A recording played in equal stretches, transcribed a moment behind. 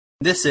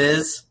This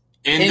is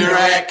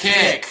Indirect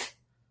Kick.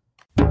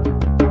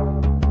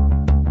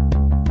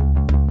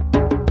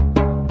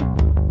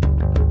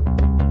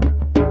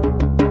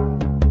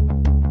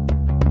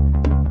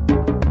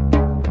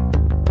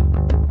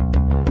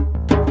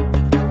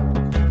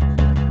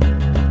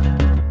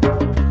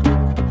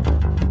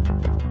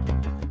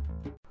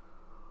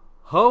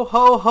 Ho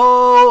ho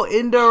ho,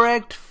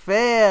 Indirect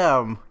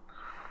fam.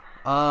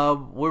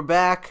 We're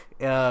back.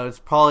 It's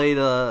probably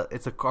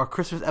our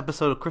Christmas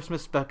episode of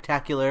Christmas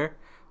Spectacular.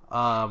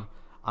 I'm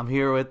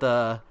here with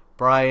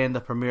Brian,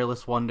 the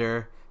Premierless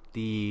Wonder,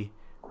 the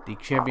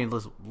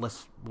Championless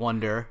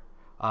Wonder.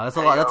 That's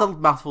a lot. That's a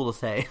mouthful to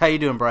say. How you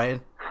doing,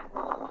 Brian?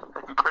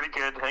 I'm pretty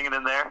good, hanging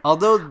in there.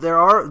 Although there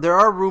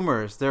are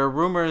rumors. There are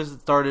rumors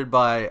started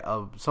by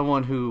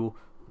someone who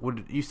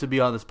used to be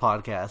on this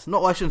podcast.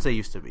 No, I shouldn't say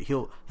used to be.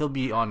 He'll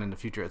be on in the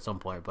future at some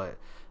point. But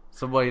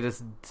somebody that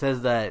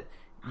says that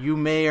you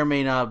may or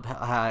may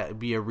not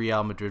be a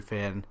Real Madrid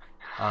fan.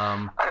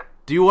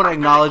 Do you want to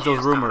acknowledge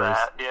those rumors?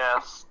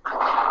 Yes.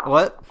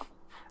 What?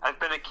 I've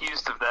been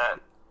accused of that.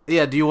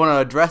 Yeah, do you want to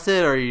address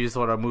it, or you just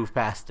want to move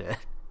past it?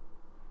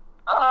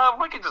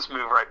 We can just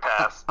move right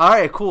past.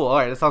 Alright, cool.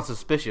 Alright, that sounds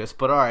suspicious,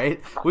 but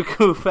alright. We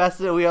can move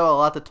past it. We have a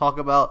lot to talk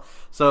about.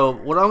 So,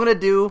 what I'm going to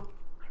do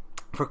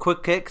for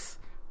quick kicks,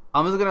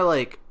 I'm just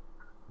going to,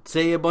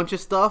 say a bunch of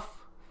stuff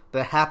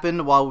that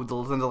happened while the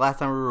last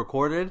time we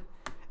recorded,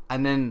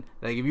 and then,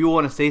 if you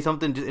want to say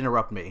something, just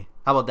interrupt me.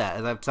 How about that?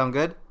 Does that sound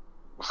good?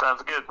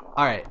 Sounds good.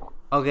 Alright.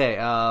 Okay,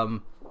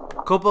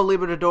 Copa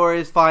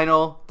Libertadores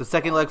final. The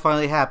second leg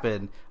finally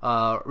happened.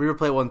 River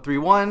Plate won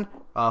 3-1.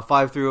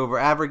 5-3 over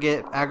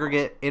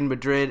aggregate in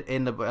Madrid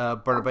in the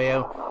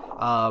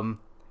Bernabeu.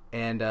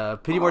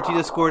 And Pity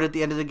Martinez scored at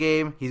the end of the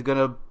game. He's going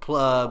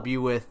to be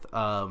with...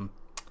 it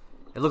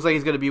looks like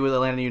he's going to be with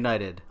Atlanta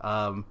United.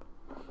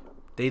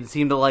 They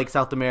seem to like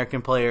South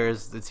American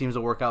players. It seems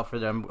to work out for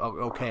them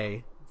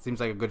okay. Seems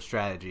like a good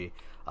strategy.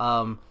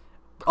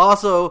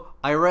 Also,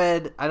 I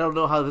don't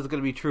know how this is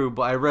going to be true,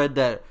 but I read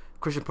that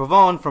Christian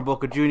Pavón from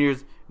Boca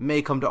Juniors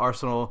may come to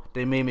Arsenal.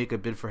 They may make a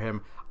bid for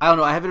him. I don't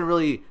know. I haven't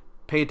really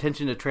paid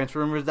attention to transfer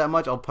rumors that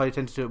much. I'll pay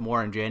attention to it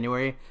more in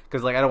January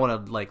because I don't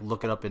want to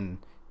look it up in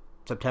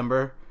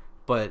September.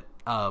 But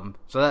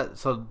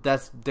so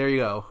that's there you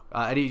go.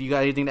 You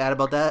got anything to add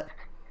about that?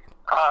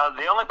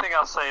 The only thing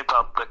I'll say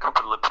about the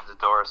Copa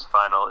Libertadores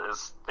final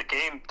is the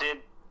game did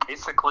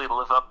basically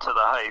live up to the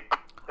hype.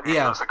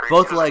 Yeah,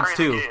 both legs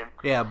too. Game.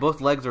 Yeah,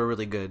 both legs are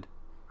really good.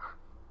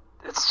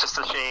 It's just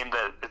a shame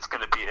that it's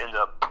going to end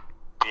up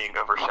being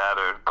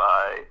overshadowed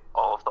by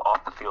all of the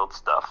off the field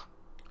stuff.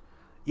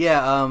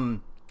 Yeah,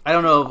 I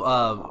don't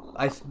know.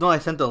 I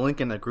sent the link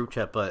in the group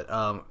chat, but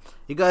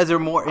you guys are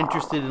more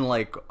interested in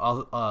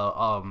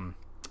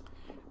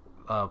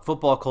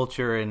football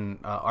culture in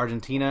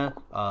Argentina.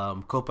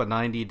 Copa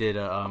 90 did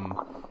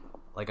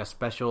a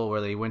special where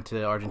they went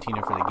to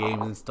Argentina for the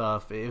games and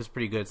stuff. It was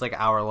pretty good. It's an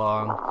hour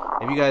long.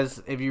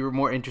 If you're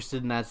more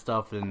interested in that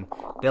stuff, then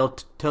they'll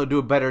do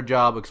a better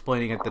job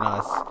explaining it than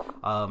us.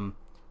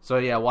 So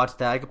yeah, watch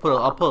that.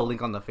 I'll put a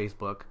link on the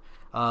Facebook.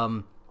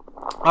 All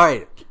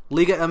right,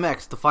 Liga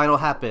MX. The final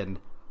happened.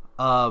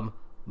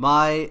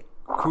 My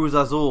Cruz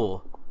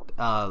Azul.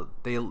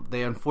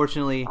 They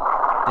unfortunately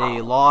they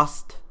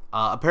lost.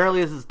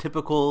 Apparently, this is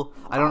typical.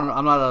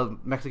 I'm not a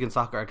Mexican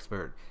soccer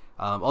expert.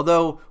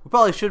 Although we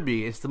probably should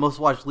be. It's the most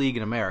watched league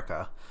in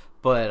America.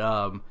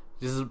 But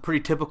this is pretty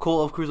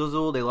typical of Cruz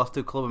Azul. They lost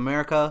to Club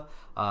America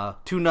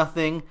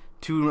 2-0,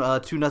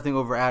 2-0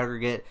 over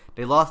aggregate.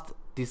 They lost.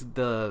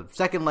 The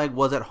second leg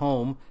was at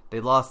home.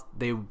 They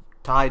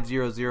tied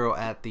 0-0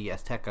 at the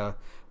Azteca.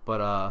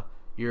 But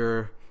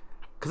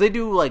because they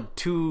do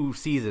 2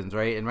 seasons,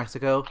 right? In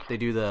Mexico, they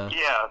do the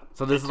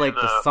So this is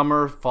the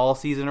summer fall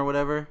season or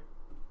whatever.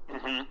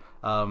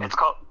 Mm-hmm. It's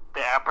called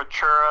the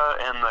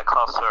Apertura and the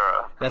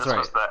Clausura. That's right.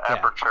 This was the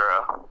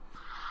Apertura.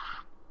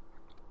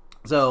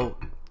 So,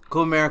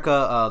 Club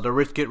America, the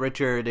rich get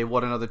richer. They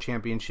won another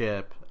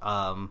championship.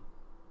 All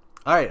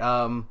right.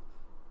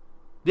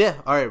 Yeah.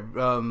 All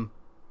right.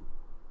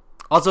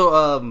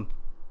 Also,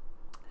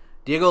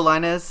 Diego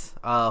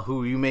Lainez,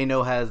 who you may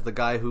know as the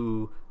guy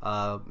who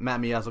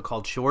Matt Miazza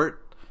called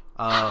short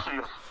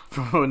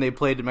from when they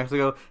played in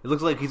Mexico. It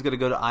looks like he's going to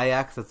go to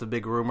Ajax. That's a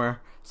big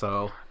rumor.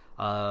 So,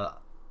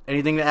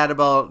 anything to add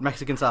about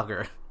Mexican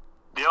soccer?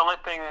 The only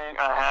thing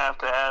I have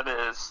to add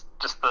is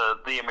just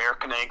the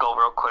American angle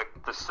real quick.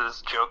 This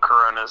is Joe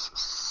Corona's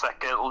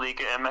second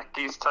Liga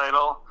MX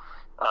title.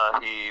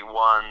 He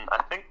won,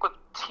 I think, with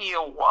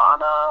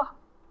Tijuana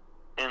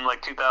in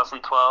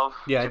 2012.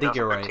 Yeah, I think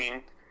you're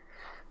right.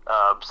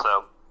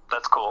 So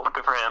that's cool.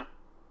 Good for him.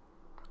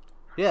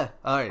 Yeah,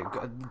 all right.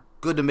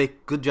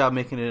 Good job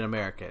making it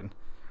American.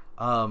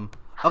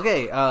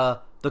 Okay,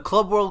 the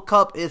Club World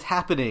Cup is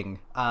happening.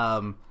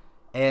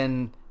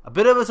 And a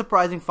bit of a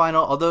surprising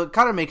final, although it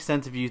kind of makes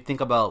sense if you think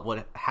about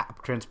what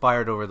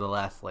transpired over the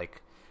last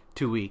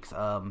 2 weeks. It's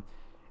going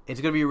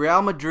to be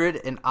Real Madrid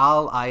and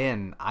Al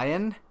Ain. I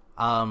don't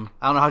know,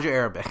 how's your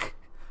Arabic?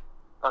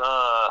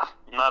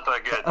 not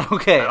that good.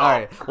 Okay, all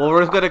right. Well,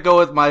 we're just gonna go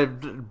with my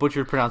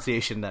butchered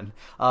pronunciation then.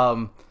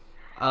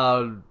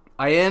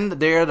 Ayen,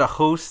 they're the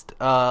host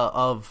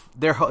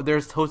they're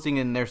hosting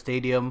in their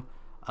stadium,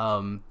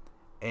 and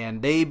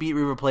they beat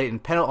River Plate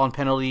on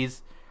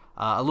penalties.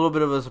 A little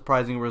bit of a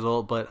surprising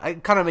result, but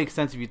it kind of makes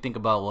sense if you think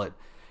about what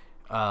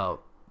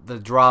the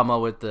drama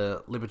with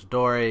the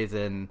Libertadores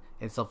and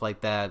stuff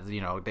like that.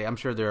 You know, I'm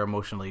sure they're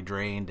emotionally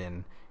drained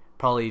and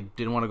probably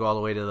didn't want to go all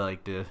the way to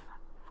the.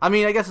 I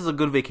mean, I guess it's a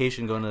good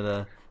vacation going to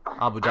the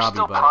Abu They're Dhabi,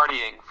 still but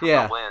partying for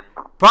the win.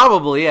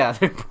 Probably, yeah.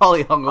 They're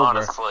probably hungover.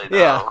 Honestly, though.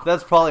 Yeah,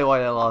 that's probably why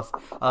they lost.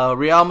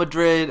 Real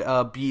Madrid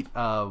beat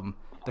the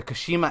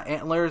Kashima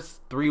Antlers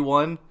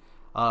 3-1.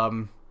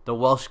 The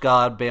Welsh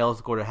god Bale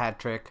scored a hat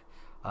trick.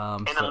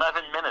 In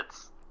 11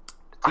 minutes.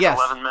 It took yes,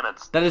 11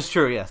 minutes. That is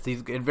true. Yes,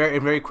 he's in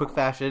very quick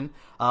fashion.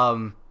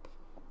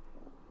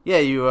 Yeah,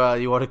 you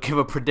want to give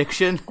a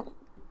prediction?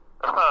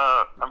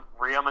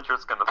 Real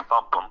Madrid's gonna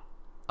thump them.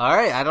 All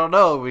right, I don't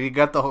know. We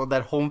got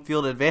that home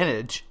field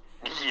advantage.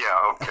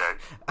 Yeah,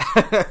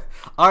 okay.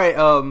 All right.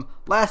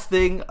 Last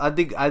thing. I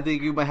think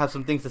you might have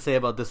some things to say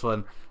about this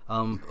one.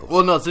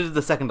 Well, no, this is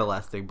the second to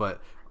last thing,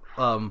 but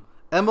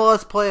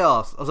MLS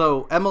playoffs.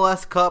 So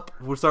MLS Cup.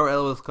 We'll start with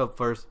MLS Cup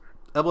first.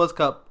 MLS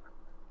Cup.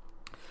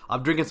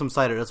 I'm drinking some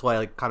cider. That's why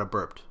I kind of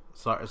burped.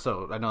 Sorry.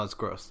 So I know it's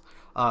gross.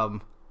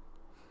 So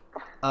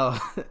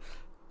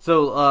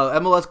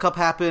MLS Cup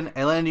happened.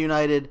 Atlanta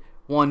United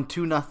won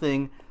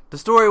 2-0. The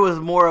story was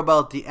more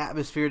about the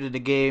atmosphere to the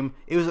game.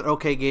 It was an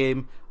okay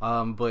game,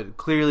 but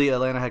clearly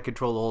Atlanta had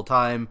control the whole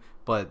time.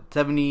 But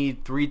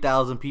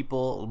 73,000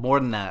 people, more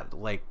than that,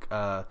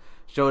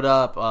 showed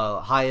up.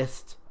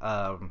 Highest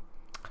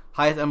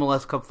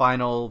MLS Cup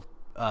final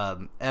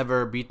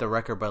ever, beat the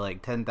record by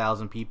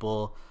 10,000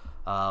 people.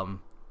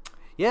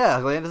 Yeah,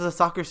 Atlanta's a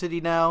soccer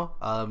city now.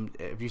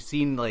 If you've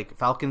seen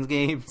Falcons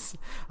games,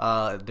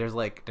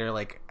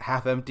 they're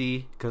half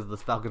empty because the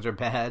Falcons are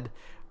bad.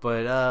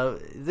 But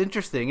it's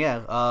interesting, yeah.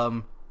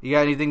 You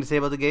got anything to say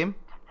about the game?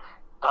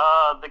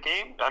 The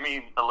game, I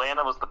mean,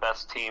 Atlanta was the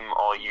best team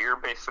all year,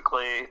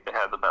 basically. They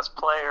had the best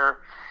player.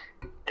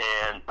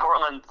 And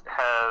Portland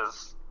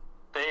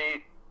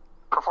they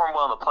performed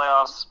well in the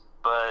playoffs,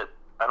 but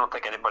I don't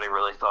think anybody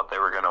really thought they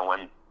were going to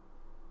win,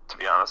 to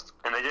be honest.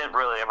 And they didn't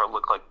really ever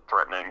look like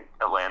threatening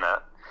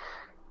Atlanta.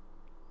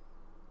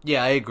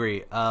 Yeah, I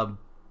agree. I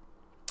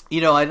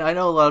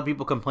know a lot of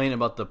people complain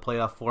about the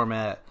playoff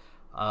format,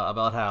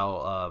 about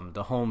how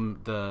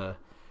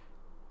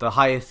the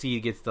highest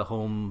seed gets the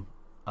home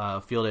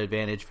field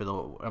advantage for the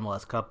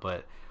MLS Cup,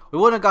 but we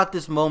wouldn't have got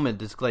this moment,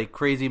 this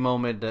crazy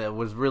moment that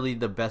was really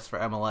the best for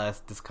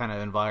MLS. This kind of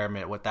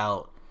environment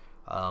without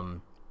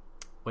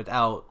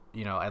Atlanta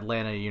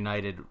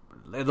United,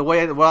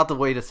 without the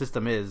way the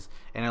system is,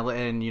 and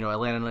Atlanta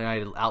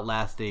United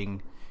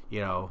outlasting,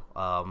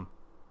 well,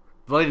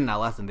 they didn't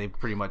outlast them. They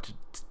pretty much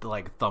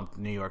thumped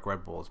New York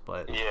Red Bulls,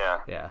 but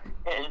yeah.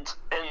 And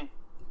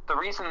the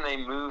reason they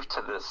moved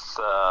to this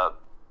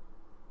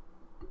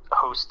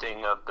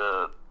hosting of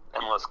the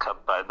MLS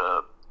Cup by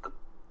the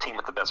team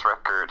with the best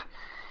record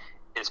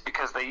is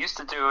because they used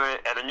to do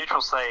it at a neutral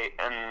site,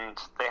 and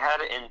they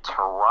had it in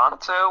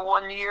Toronto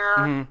one year,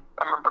 if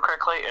I remember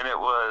correctly, and it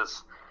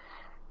was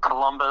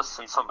Columbus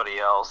and somebody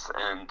else,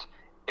 and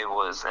it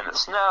was in the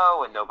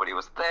snow, and nobody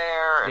was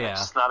there, and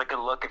it's not a good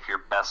look if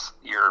your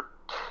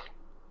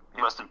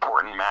most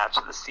important match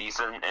of the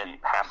season and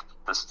half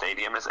the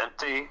stadium is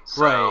empty.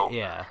 So, right,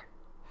 yeah.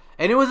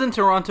 And it was in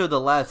Toronto the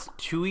last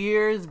 2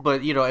 years,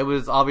 but, it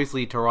was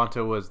obviously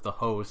Toronto was the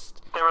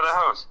host. They were the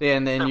host.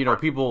 And then,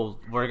 people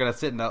were going to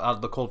sit out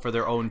of the cold for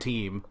their own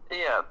team.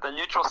 Yeah, the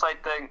neutral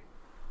site thing,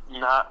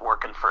 not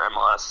working for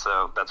MLS,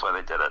 so that's why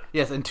they did it.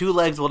 Yes, and two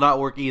legs will not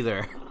work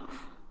either.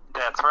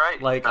 That's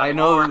right. I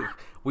know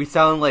we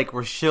sound like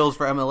we're shills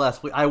for MLS.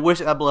 I wish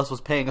MLS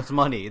was paying us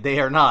money. They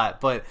are not,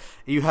 but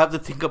you have to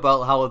think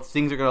about how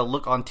things are going to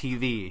look on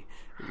TV.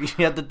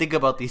 You have to think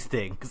about these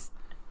things.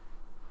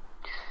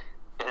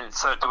 And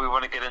so, do we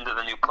want to get into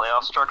the new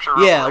playoff structure?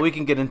 Yeah, we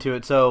can get into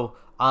it. So,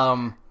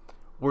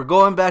 we're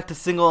going back to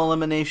single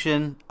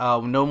elimination.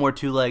 No more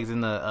two legs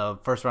in the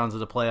first rounds of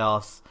the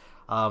playoffs.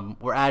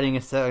 We're adding a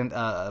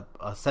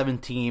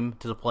 7-team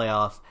to the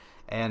playoffs,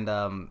 and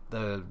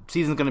the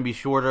season's going to be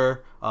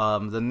shorter. The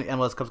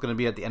MLS Cup's going to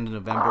be at the end of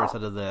November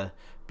instead of the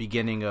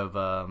beginning of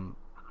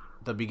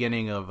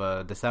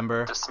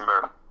December.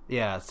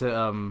 Yeah,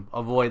 to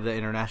avoid the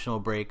international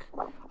break.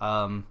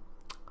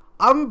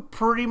 I'm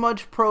pretty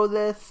much pro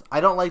this.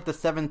 I don't like the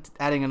 7th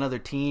adding another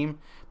team,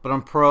 but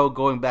I'm pro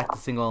going back to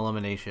single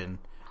elimination.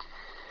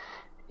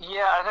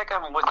 Yeah, I think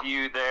I'm with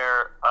you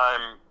there.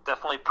 I'm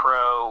definitely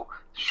pro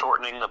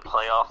shortening the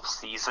playoff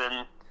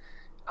season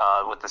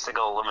with the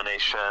single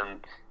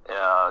elimination.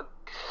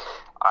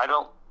 I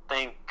don't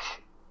think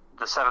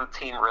the 7th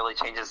team really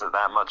changes it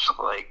that much.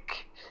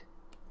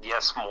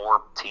 Yes,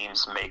 more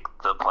teams make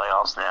the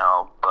playoffs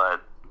now,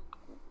 but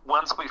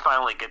once we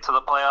finally get to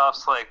the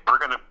playoffs, we're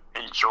going to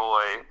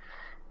enjoy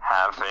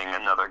having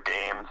another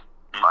game,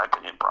 in my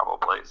opinion,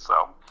 probably.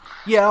 So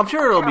yeah, I'm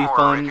sure it'll be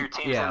fun. If your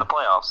team's in the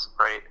playoffs,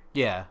 right?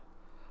 Yeah,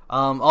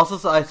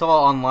 Also, I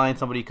saw online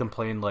somebody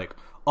complained like,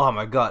 "Oh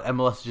my god,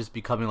 MLS is just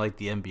becoming like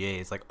the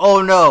NBA." It's like,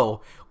 "Oh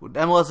no,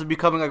 MLS is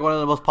becoming like one of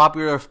the most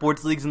popular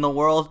sports leagues in the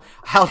world."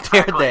 How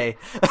dare they?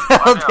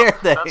 How dare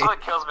they? That's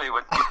what kills me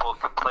when people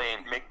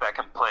make that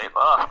complaint.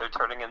 Oh, they're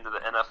turning into the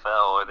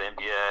NFL or the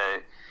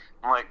NBA.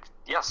 I'm like,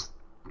 yes,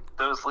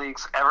 those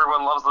leagues.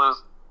 Everyone loves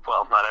those.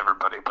 Well, not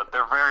everybody, but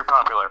they're very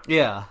popular.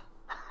 Yeah.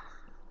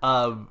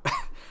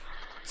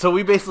 So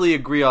we basically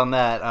agree on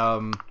that.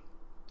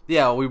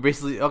 Yeah, we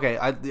basically okay.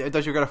 I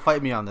thought you were gonna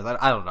fight me on this.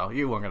 I don't know.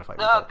 You weren't gonna fight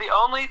me. No, the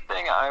only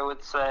thing I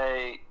would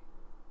say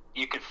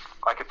I could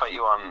fight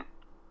you on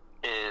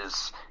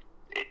is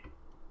it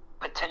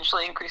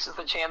potentially increases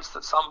the chance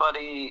that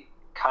somebody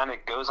kind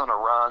of goes on a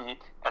run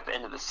at the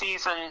end of the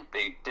season.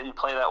 They didn't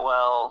play that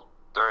well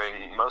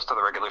during most of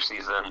the regular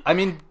season. I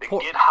mean, they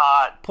get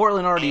hot.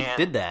 Portland already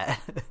did that.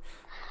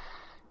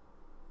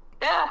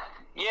 Yeah,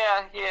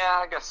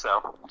 I guess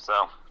so.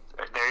 So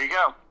there you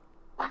go.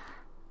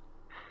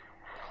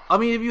 I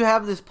mean, if you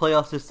have this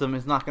playoff system,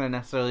 it's not going to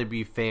necessarily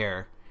be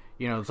fair.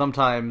 You know,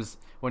 sometimes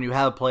when you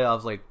have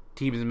playoffs, like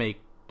teams make,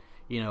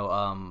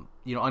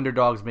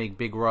 underdogs make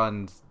big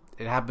runs.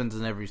 It happens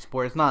in every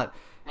sport. It's not,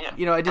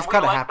 it just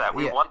kind of happens.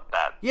 We want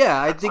that.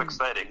 Yeah, That's I think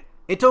so exciting.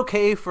 It's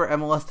okay for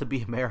MLS to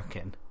be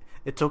American.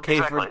 It's okay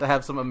for Exactly. it to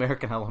have some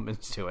American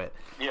elements to it.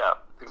 Yeah,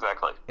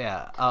 exactly.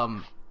 Yeah.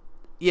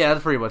 Yeah,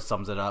 that pretty much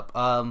sums it up.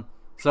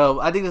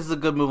 So I think this is a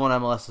good move on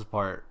MLS's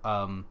part.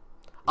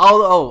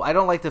 Although I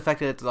don't like the fact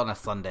that it's on a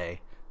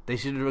Sunday. They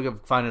should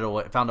have found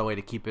a way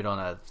to keep it on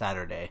a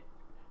Saturday.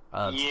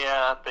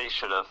 Yeah, they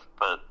should have,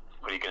 but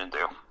what are you gonna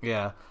do?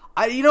 Yeah,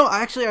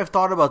 I've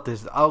thought about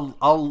this.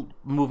 I'll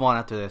move on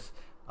after this.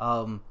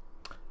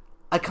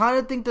 I kind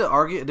of think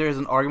there's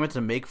an argument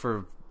to make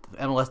for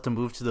MLS to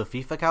move to the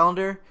FIFA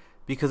calendar,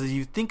 because if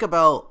you think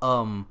about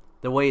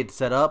the way it's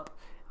set up,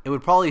 it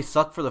would probably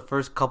suck for the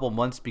first couple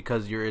months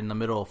because you're in the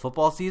middle of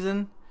football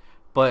season,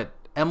 but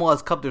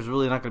MLS Cup, there's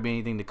really not going to be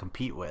anything to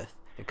compete with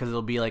because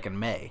it'll be like in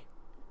May.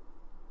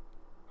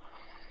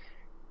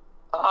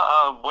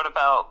 What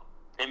about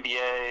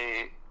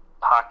NBA,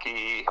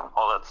 hockey,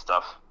 all that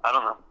stuff? I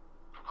don't know.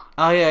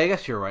 Oh yeah, I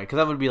guess you're right, because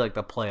that would be like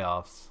the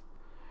playoffs.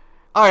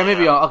 All right,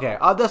 maybe okay.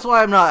 That's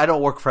why I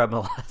don't work for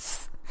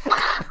MLS.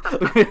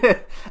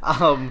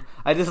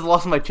 I just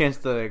lost my chance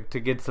to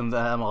get some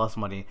MLS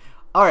money.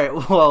 All right,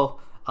 well,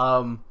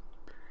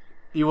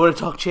 you want to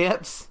talk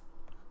champs?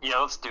 Yeah,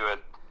 let's do it.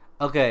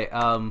 Okay,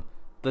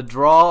 the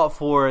draw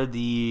for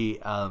the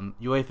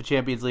UEFA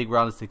Champions League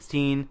round of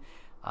 16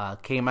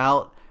 came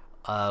out.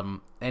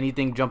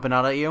 Anything jumping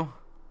out at you?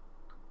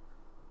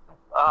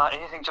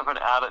 Anything jumping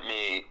out at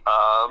me?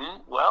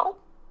 Well,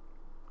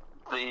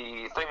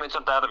 the thing that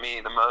jumped out at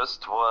me the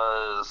most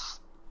was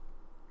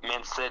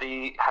Man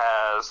City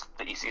has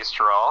the easiest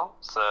draw,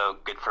 so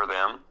good for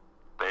them.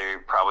 They're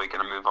probably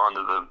going to move on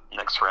to the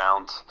next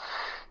round,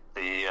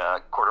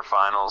 the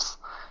quarterfinals,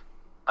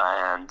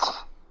 and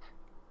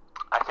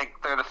I think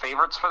they're the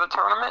favorites for the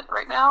tournament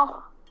right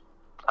now.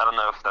 I don't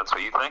know if that's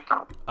what you think.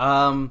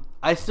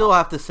 I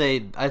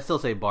still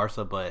say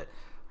Barca, but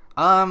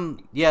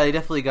yeah, they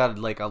definitely got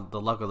like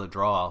the luck of the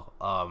draw.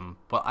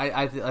 But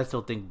I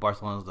still think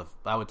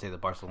I would say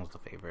that Barcelona's the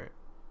favorite.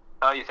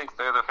 Oh, you think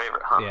they're the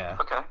favorite, huh? Yeah.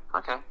 Okay.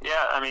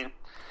 Yeah, I mean,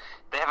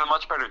 they have a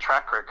much better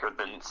track record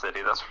than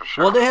City, that's for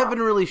sure. Well, they haven't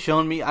really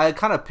shown me. I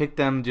kind of picked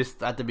them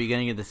just at the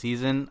beginning of the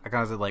season. I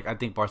kind of said, like, I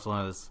think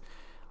Barcelona's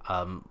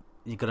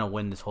gonna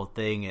win this whole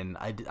thing, and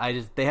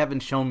they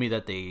haven't shown me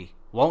that they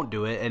won't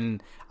do it.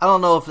 And I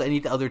don't know if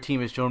any other team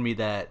has shown me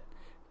that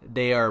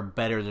they are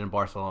better than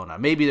Barcelona.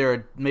 Maybe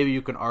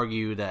you can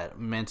argue that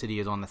Man City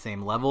is on the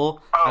same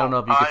level. I don't know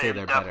if you could say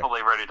they're better. I'm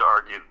definitely ready to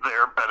argue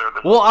they're better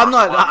than Well, I'm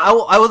not.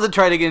 Barcelona. I wasn't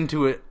trying to get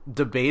into a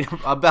debate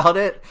about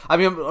it. I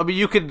mean,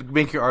 you could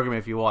make your argument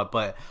if you want,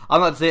 but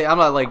I'm not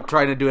like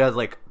trying to do it as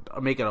like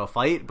make it a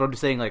fight. But I'm just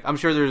saying, like, I'm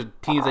sure there's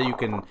teams that you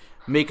can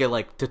make a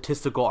like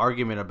statistical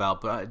argument about.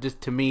 But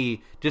just to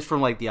me, just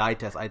from like the eye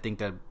test, I think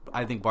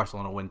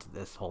Barcelona wins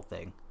this whole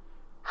thing.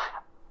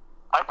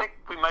 I think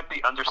we might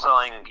be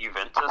underselling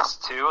Juventus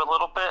too a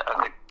little bit. I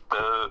think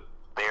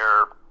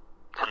they're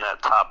in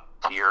that top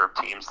tier of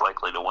teams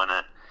likely to win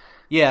it.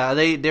 Yeah,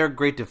 they're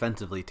great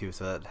defensively too,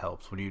 so that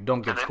helps when you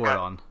don't get scored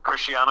on.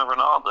 Cristiano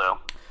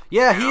Ronaldo.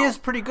 Yeah, he is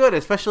pretty good,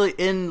 especially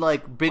in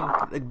like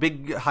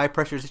big high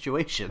pressure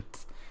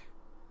situations.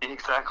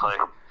 Exactly.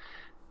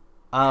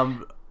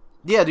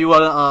 Yeah, do you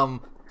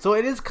want to so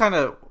it is kind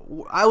of,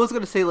 I was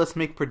going to say let's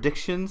make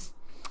predictions.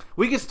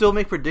 We can still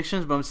make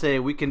predictions, but I'm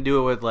saying we can do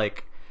it with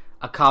like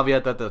a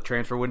caveat that the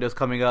transfer window is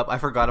coming up. I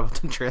forgot about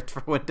the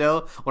transfer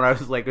window when I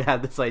was like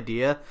had this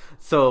idea.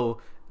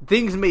 So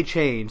things may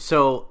change.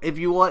 So if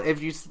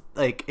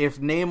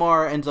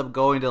Neymar ends up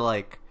going to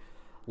like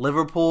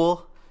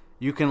Liverpool,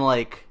 you can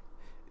like,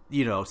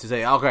 to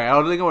say, okay, I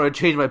don't think I want to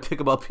change my pick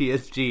about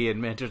PSG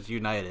and Manchester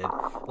United.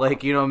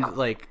 Like,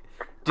 like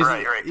just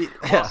right. Yeah.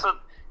 Well, so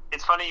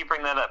it's funny you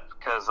bring that up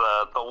because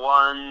the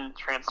one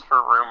transfer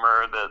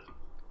rumor that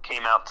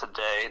came out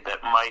today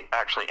that might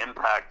actually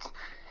impact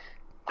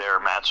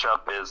their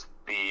matchup is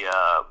the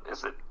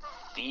is it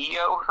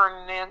Theo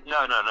Hernandez.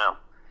 No.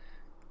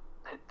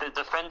 The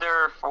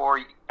defender for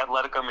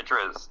Atletico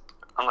Madrid,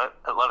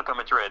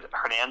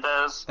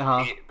 Hernandez.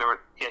 Uh-huh.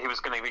 He was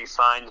going to be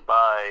signed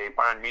by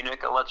Bayern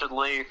Munich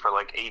allegedly for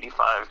like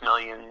 85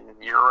 million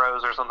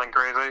euros or something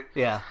crazy.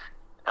 Yeah.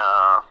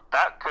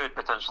 That could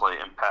potentially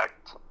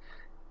impact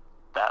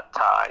that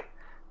tie.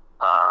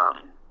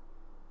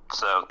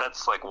 So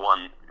that's like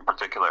one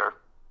particular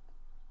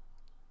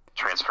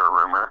transfer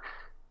rumor.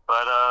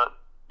 But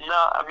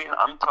no, I mean,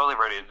 I'm totally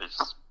ready to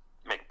just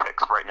make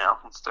picks right now.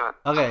 Let's do it.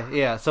 Okay,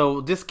 yeah.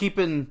 So just keep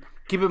in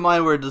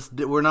mind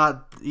we're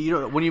not,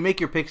 when you make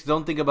your picks,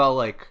 don't think about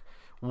like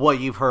what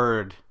you've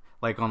heard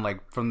like on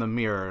like from the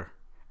mirror.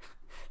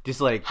 Just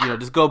like,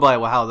 just go by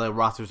how the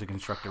rosters are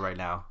constructed right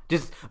now.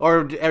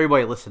 Or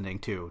everybody listening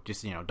too.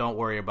 Just, don't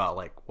worry about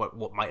like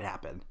what might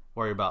happen.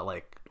 Worry about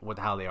like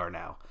how they are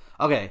now.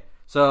 Okay,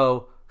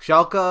 so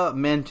Schalke,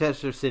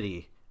 Manchester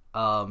City.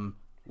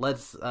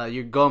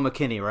 You're going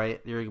McKinney, right?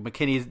 You're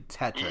McKinney's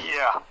hat trick.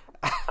 Yeah.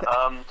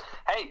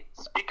 Hey,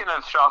 speaking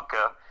of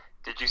Schalke,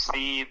 did you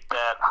see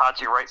that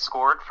Haji Wright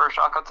scored for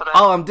Schalke today?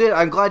 Oh,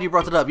 I'm glad you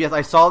brought it up. Yes,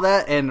 I saw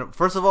that. And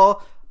first of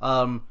all,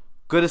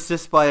 good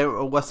assist by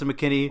Weston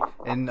McKennie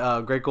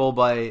and great goal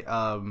by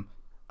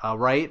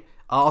Wright.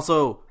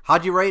 Also,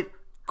 Haji Wright,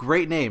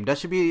 great name. That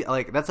should be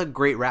that's a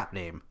great rap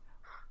name.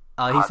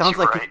 He sounds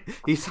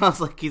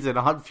like he's in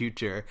Odd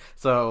Future.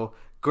 So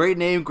great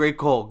name, great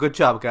goal. Good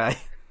job, guy.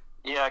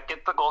 Yeah,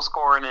 get the goal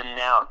scoring in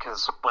now,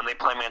 because when they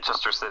play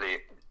Manchester City,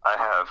 I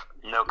have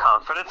no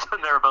confidence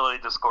in their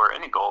ability to score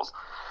any goals.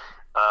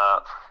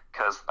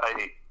 Because I'm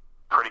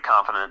pretty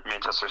confident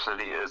Manchester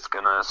City is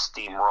going to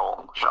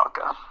steamroll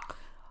Schalke.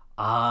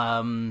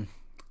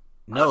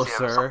 No,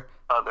 sir.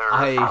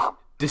 I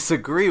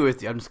disagree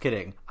with you. I'm just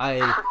kidding.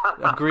 I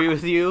agree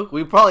with you.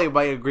 We probably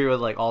might agree with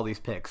like all these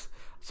picks,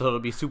 so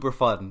it'll be super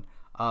fun.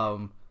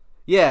 I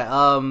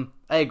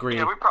agree.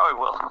 Yeah, we probably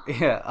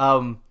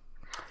will.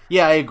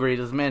 Yeah, I agree.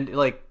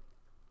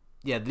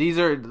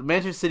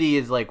 Manchester City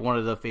is like one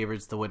of the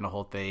favorites to win the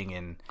whole thing,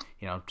 and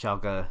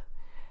Schalke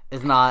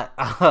is not.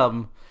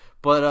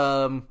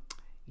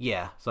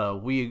 So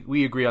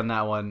we agree on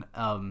that one.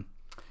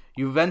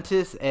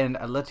 Juventus and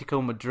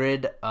Atletico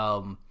Madrid,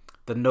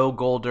 the no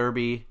goal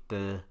derby,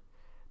 the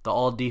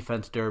all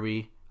defense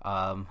derby,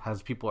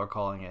 as people are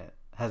calling it,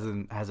 has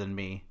in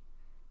me.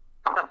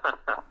 All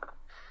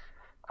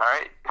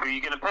right, who are you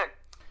gonna pick?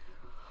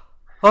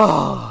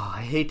 Oh,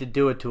 I hate to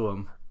do it to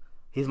him.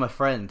 He's my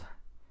friend.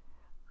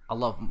 I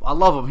love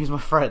him. He's my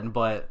friend,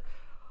 but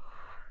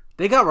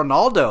they got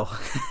Ronaldo,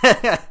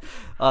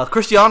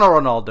 Cristiano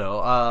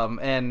Ronaldo,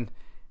 and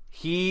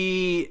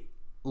he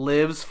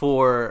lives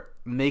for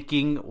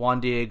making Juan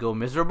Diego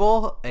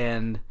miserable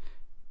and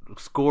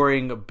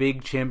scoring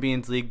big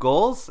Champions League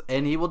goals,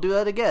 and he will do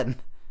that again.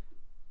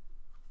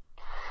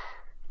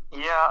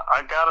 Yeah,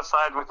 I gotta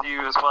side with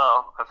you as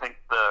well. I think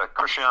the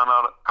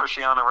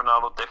Cristiano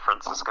Ronaldo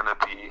difference is going to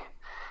be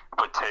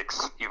what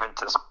takes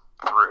Juventus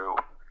through.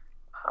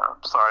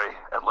 Sorry,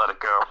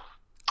 Atletico.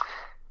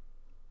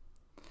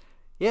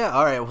 Yeah,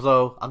 all right.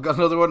 So I've got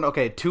another one.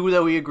 Okay, two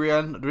that we agree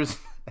on. It's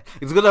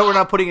good that we're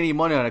not putting any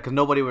money on it because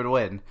nobody would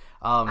win.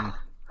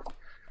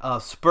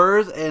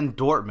 Spurs and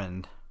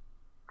Dortmund.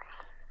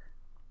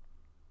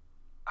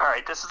 All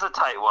right, this is a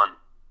tight one.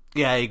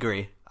 Yeah, I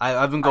agree.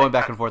 I've been going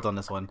back and forth on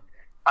this one.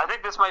 I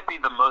think this might be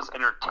the most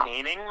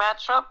entertaining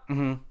matchup.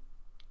 Mm-hmm.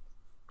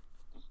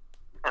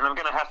 And I'm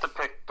going to have to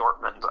pick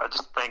Dortmund. I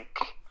just think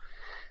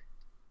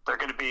they're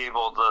going to be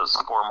able to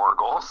score more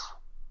goals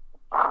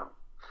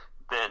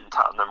than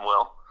Tottenham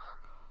will.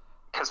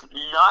 Because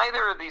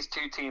neither of these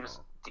two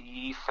teams'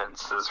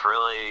 defenses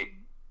really...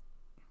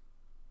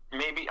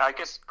 Maybe, I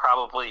guess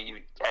probably you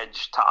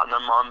edge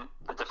Tottenham on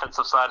the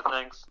defensive side of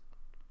things.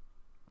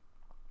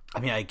 I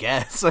mean, I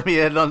guess. I mean,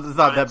 it's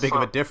not that big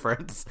of a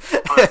difference.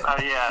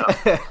 Yeah.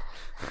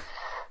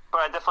 But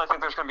I definitely think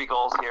there's going to be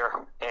goals here,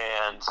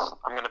 and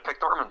I'm going to pick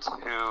Dortmund,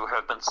 who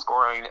have been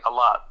scoring a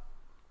lot,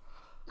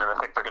 and I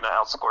think they're going to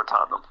outscore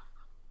Tottenham.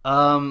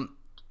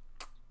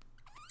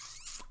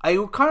 I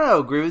kind of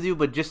agree with you,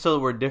 but just so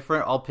we're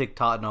different, I'll pick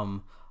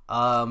Tottenham.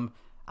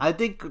 I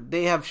think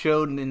they have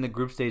shown in the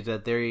group stage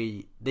that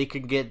they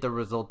can get the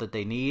result that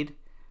they need.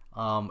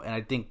 And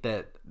I think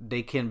that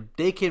they can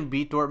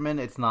beat Dortmund.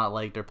 It's not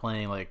like they're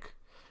playing like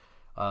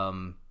a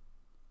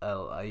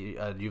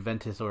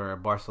Juventus or a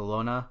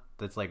Barcelona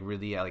that's like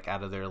really like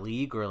out of their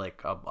league or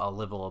like a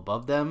level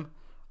above them.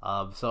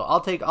 So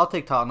I'll take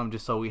Tottenham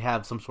just so we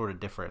have some sort of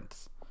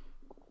difference.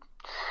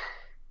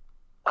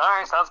 All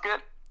right, sounds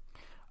good.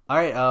 All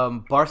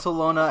right,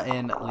 Barcelona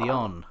and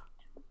Lyon.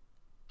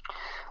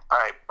 All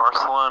right,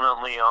 Barcelona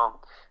and Lyon.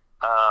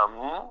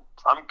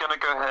 I'm gonna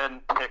go ahead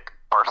and pick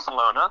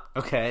Barcelona.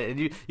 Okay, and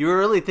you were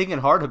really thinking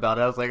hard about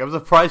it. I was like, I'm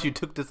surprised you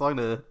took this long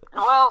to...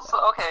 Well,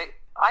 okay,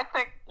 I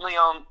think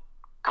Lyon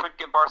could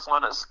give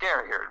Barcelona a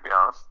scare here, to be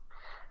honest.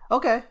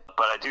 Okay.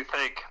 But I do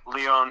think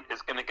Lyon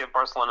is going to give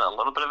Barcelona a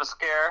little bit of a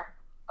scare.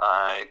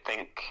 I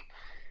think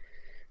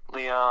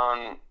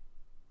Lyon...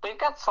 They've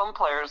got some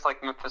players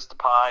like Memphis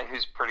Depay,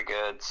 who's pretty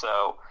good,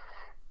 so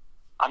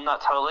I'm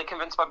not totally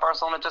convinced by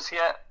Barcelona just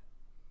yet.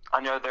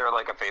 I know they're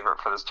like a favorite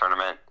for this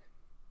tournament,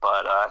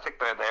 but I think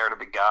they're there to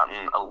be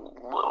gotten a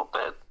little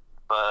bit,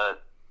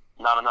 but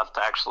not enough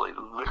to actually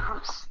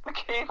lose the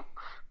game,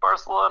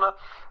 Barcelona.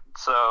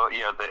 So,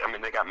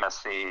 they got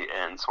Messi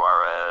and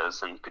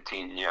Suarez and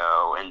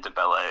Coutinho and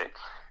Dembele.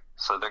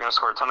 So they're going to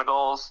score a ton of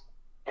goals,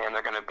 and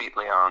they're going to beat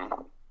Lyon.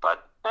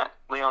 But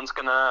Lyon's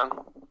going to,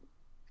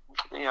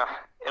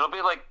 it'll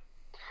be like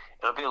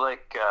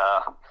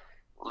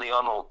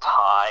Lyon will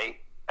tie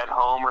at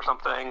home or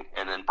something,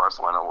 and then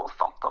Barcelona will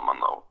thump them on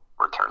the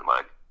return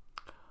leg.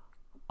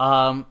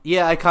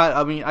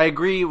 I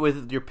agree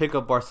with your pick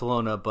of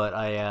Barcelona, but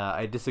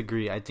I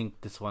disagree. I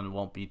think this one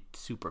won't be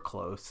super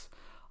close.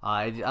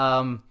 Maybe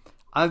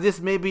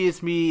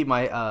it's me.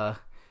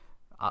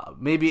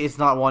 Maybe it's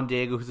not Juan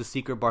Diego who's a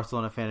secret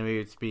Barcelona fan. Maybe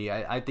it's me.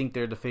 I think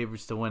they're the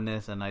favorites to win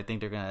this, and I think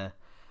they're gonna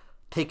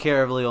take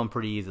care of Lyon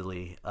pretty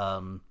easily.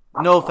 No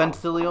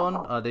offense to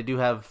Lyon, they do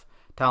have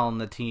talent on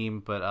the team,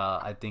 but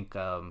I think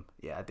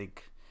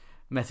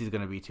Messi's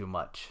gonna be too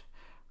much,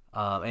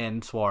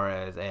 and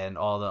Suarez and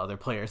all the other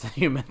players that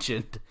you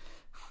mentioned.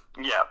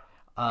 Yeah,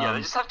 they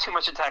just have too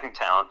much attacking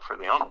talent for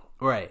Lyon.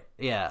 Right.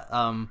 Yeah.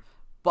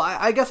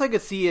 But I guess I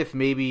could see if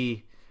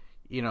maybe,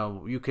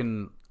 you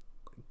can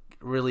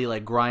really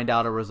like grind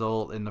out a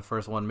result in the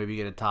first one, maybe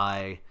get a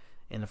tie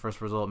in the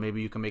first result,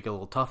 maybe you can make it a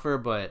little tougher.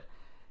 But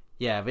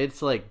yeah, if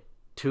it's like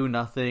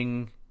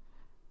 2-0,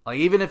 like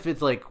even if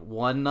it's like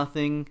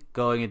 1-0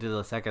 going into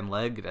the second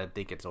leg, I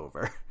think it's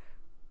over.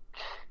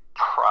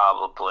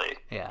 Probably.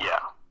 Yeah.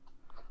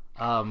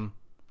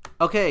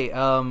 Okay.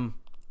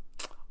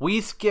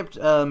 We skipped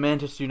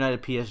Manchester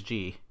United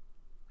PSG.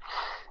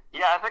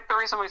 Yeah, I think the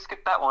reason we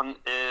skipped that one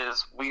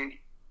is we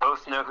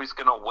both know who's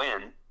going to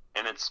win,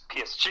 and it's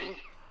PSG.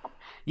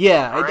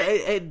 Yeah,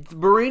 right?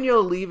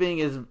 Mourinho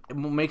leaving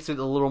makes it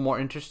a little more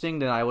interesting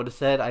than I would have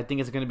said. I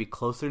think it's going to be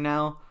closer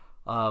now.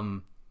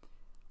 I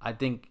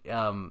think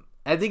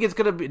it's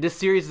going to be, this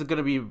series is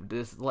going to be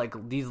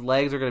these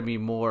legs are going to be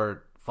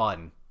more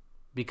fun,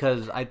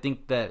 because I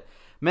think that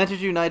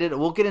Manchester United,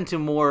 we'll get into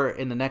more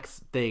in the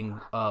next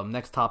thing,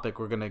 next topic.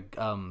 We're going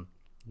to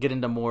get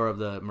into more of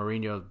the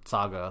Mourinho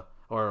saga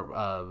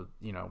or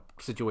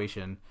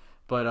situation,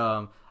 but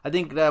I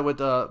think that with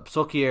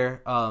Solskjaer,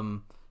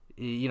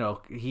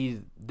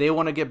 they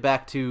want to get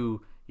back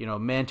to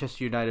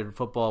Manchester United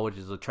football, which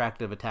is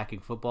attractive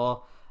attacking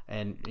football,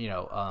 and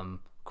of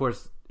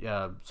course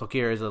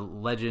Solskjaer is a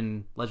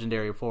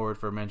legendary forward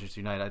for Manchester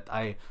United.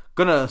 I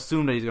gonna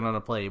assume that he's gonna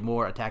play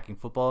more attacking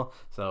football,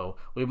 so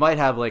we might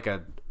have like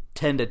a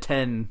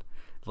 10-10.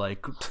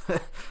 Like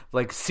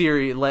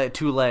series,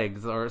 2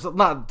 legs, or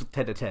not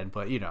 10-10,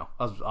 but I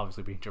was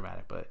obviously being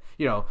dramatic, but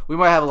we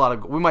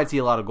might see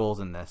a lot of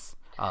goals in this.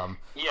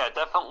 Yeah,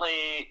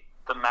 definitely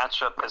the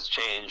matchup has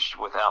changed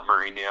without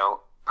Mourinho.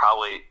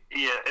 Probably,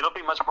 it'll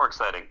be much more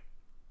exciting.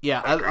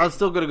 Yeah, I'm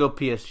still gonna go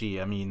PSG.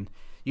 I mean,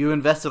 you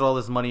invested all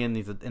this money in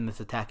this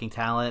attacking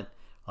talent.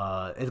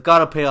 It's got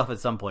to pay off at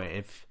some point.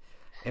 If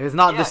it's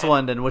not this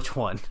one, then which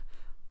one?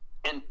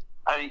 And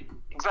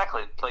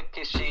exactly like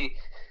PSG.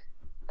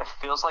 It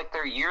feels like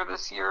their year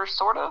this year,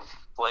 sort of.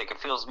 Like, it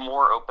feels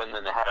more open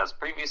than it has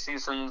previous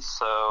seasons,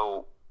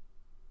 so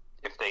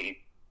if they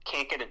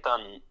can't get it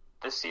done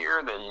this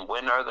year, then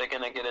when are they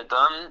going to get it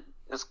done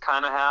is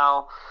kind of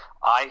how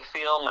I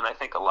feel, and I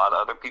think a lot of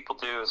other people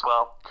do as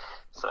well.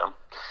 So,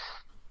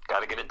 got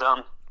to get it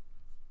done.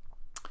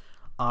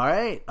 All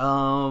right.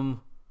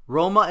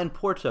 Roma and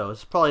Porto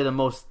is probably the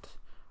most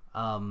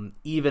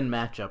even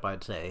matchup,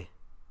 I'd say.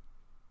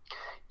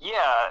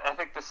 Yeah, I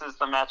think this is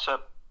the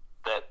matchup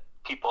that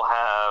people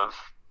have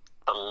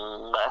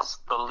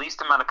the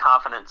least amount of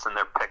confidence in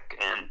their pick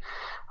in.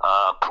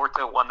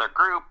 Porto won their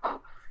group.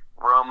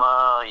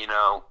 Roma,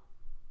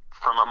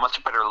 from a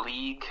much better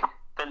league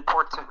than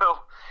Porto,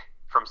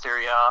 from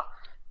Serie A.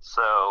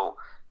 So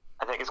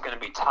I think it's going to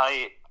be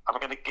tight. I'm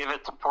going to give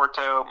it to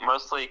Porto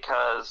mostly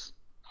because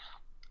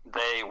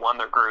they won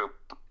their group,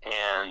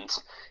 and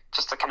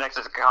just to connect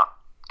it to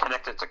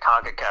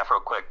CONCACAF real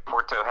quick,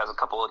 Porto has a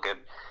couple of good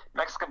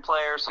Mexican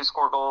players who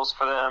score goals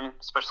for them,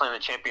 especially in the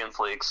Champions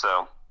League,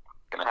 so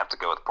going to have to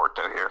go with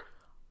Porto here.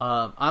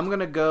 I'm going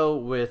to go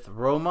with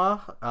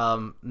Roma,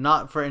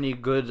 not for any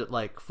good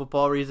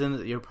football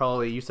reasons.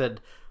 You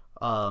said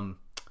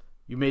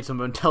you made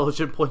some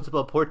intelligent points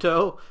about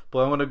Porto, but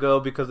I'm going to go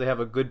because they have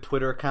a good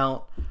Twitter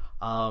account.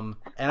 And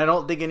I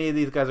don't think any of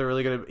these guys are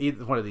really going to,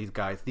 either one of these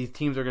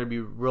teams are going to be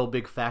real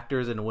big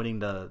factors in winning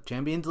the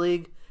Champions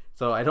League.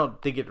 So I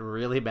don't think it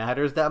really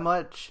matters that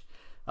much.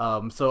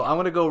 So I'm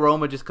going to go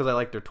Roma just because I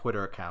like their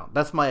Twitter account.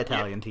 That's my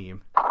Italian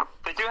team.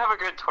 They do have a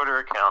good Twitter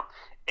account.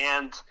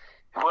 And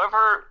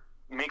whoever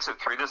makes it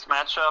through this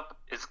matchup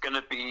is going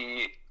to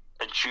be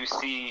a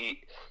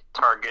juicy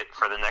target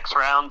for the next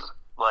round.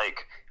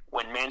 Like,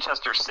 when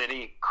Manchester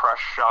City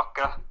crush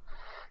Schalke,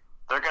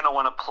 they're going to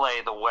want to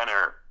play the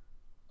winner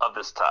of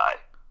this tie.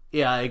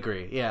 Yeah, I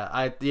agree. Yeah,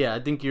 I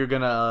think you're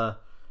going to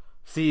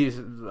see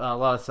a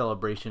lot of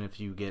celebration if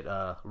you get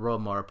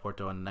Roma or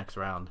Porto in the next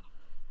round.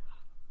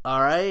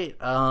 All right.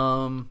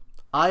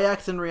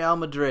 Ajax and Real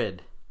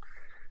Madrid.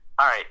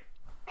 All right,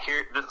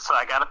 so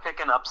I got to pick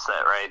an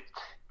upset, right?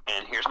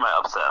 And here's my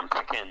upset. I'm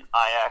picking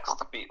Ajax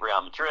to beat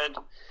Real Madrid.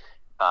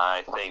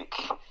 I think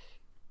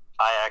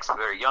Ajax,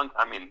 they're young.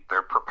 I mean, they're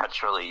a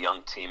perpetually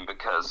young team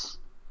because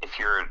if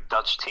you're a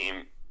Dutch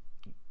team,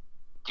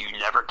 you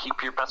never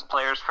keep your best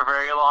players for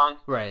very long.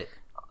 Right.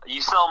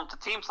 You sell them to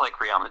teams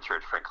like Real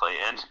Madrid, frankly,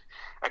 and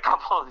a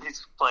couple of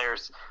these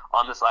players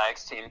on this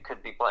Ajax team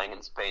could be playing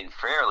in Spain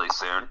fairly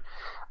soon.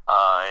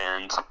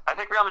 And I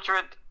think Real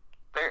Madrid,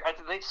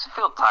 they just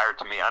feel tired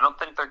to me. I don't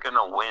think they're going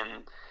to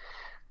win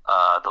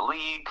the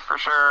league for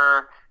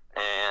sure.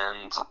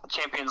 And the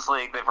Champions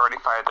League, they've already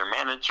fired their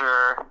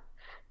manager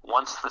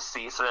once the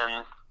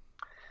season.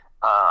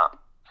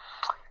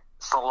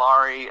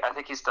 Solari, I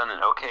think he's done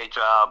an okay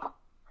job.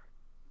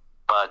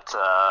 But,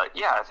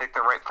 yeah, I think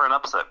they're right for an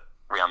upset,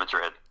 Real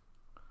Madrid.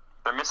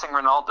 They're missing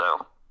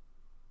Ronaldo.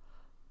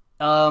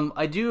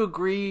 I do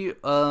agree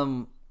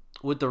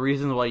with the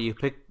reasons why you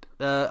picked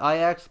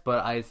Ajax,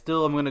 but I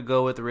still am going to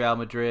go with Real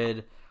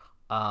Madrid.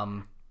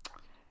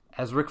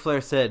 As Ric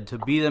Flair said, to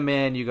be the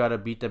man, you got to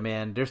beat the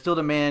man. They're still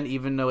the man,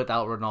 even though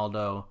without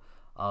Ronaldo.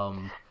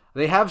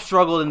 They have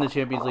struggled in the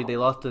Champions League. They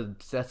lost to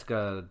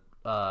CSKA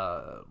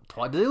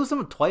twice. Did they lose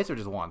them twice or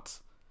just once?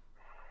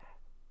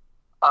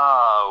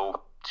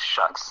 Oh,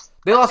 shucks.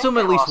 They lost them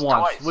at least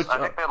once. I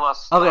think they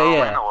lost okay,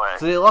 yeah. away.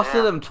 So they lost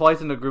to them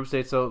twice in the group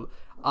stage. So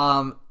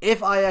if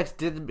Ajax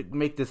did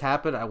make this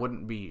happen, I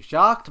wouldn't be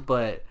shocked.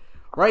 But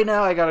right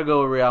now, I gotta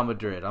go with Real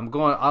Madrid.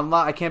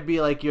 I can't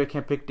be like you. I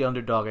can't pick the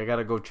underdog. I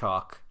gotta go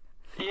chalk.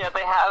 Yeah,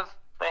 they have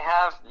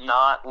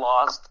not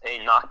lost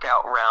a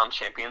knockout round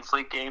Champions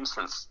League game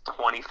since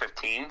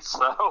 2015.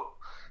 So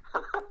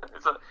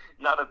it's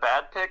not a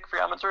bad pick for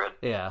Real Madrid.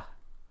 Yeah.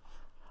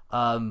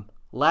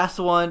 Last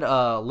one,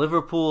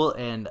 Liverpool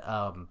and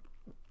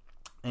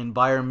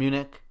Bayern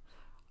Munich.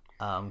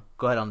 Go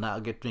ahead on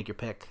that. Make your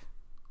pick.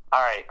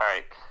 All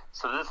right.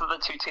 So these are the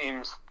two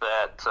teams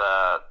that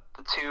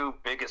the two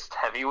biggest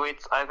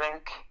heavyweights, I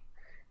think.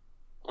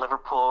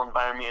 Liverpool and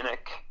Bayern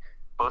Munich.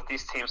 Both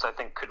these teams, I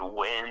think, could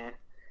win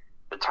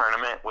the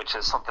tournament, which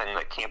is something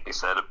that can't be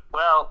said.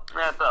 Well,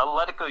 the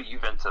Atletico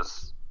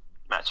Juventus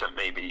matchup,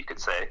 maybe you could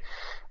say,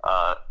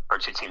 are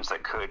two teams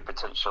that could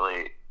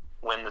potentially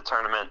win the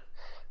tournament.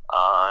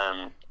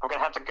 I'm going to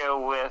have to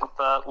go with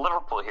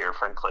Liverpool here,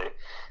 frankly.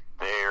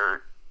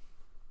 They're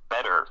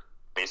better,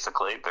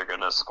 basically. They're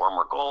going to score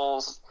more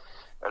goals,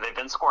 or they've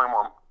been scoring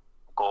more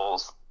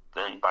goals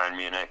than Bayern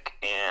Munich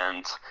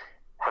and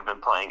have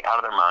been playing out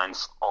of their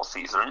minds all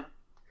season.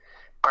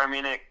 Bayern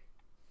Munich,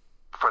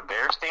 for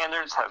their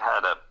standards, have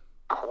had a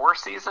poor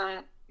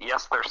season.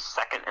 Yes, they're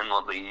second in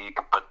the league,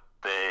 but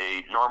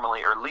they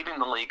normally are leading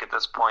the league at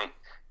this point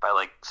by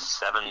like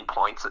 7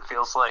 points, it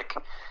feels like.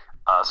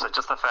 So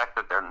just the fact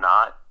that they're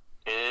not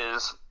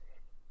is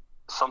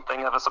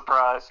something of a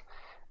surprise.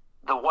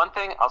 The one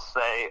thing I'll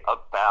say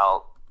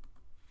about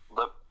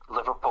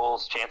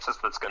Liverpool's chances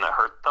that's going to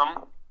hurt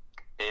them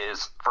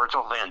is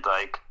Virgil van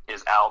Dijk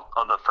is out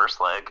on the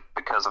first leg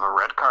because of a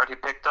red card he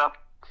picked up.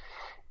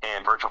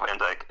 And Virgil van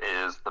Dijk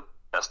is the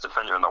best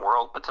defender in the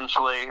world,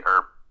 potentially,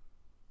 or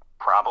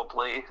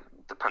probably,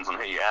 depends on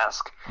who you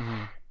ask.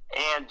 Mm-hmm.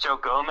 And Joe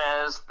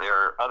Gomez,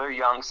 their other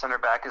young center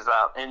back, is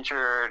out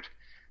injured,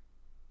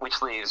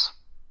 which leaves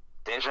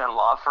Dejan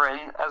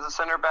Lovren as a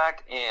center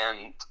back,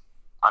 and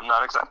I'm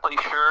not exactly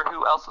sure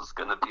who else is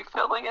going to be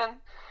filling in.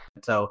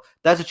 So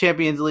that's the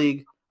Champions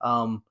League.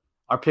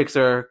 Our picks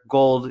are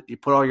gold. You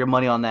put all your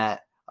money on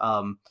that.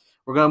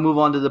 We're going to move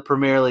on to the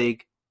Premier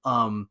League.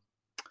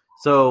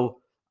 So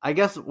I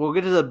guess we'll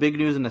get to the big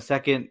news in a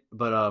second,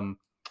 but I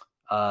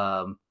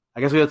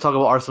guess we have to talk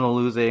about Arsenal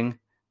losing.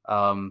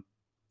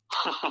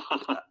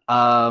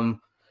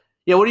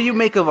 Yeah, what do you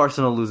make of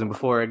Arsenal losing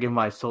before I give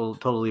my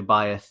totally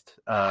biased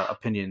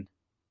opinion?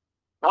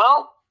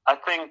 Well, I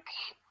think,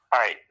 all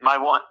right,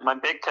 my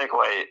big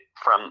takeaway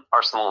from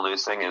Arsenal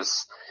losing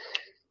is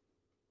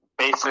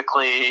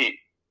basically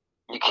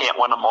you can't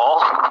win them all.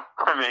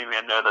 I mean,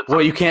 I know that's...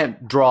 Well, you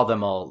can't draw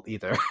them all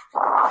either.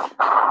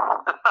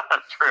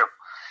 True.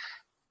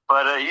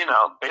 But,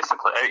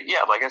 basically,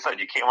 yeah, like I said,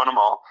 you can't win them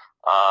all.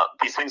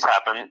 These things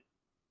happen.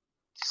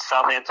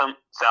 Southampton,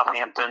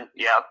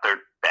 yeah, they're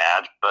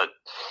bad, but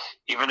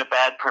even a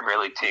bad Premier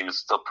League team is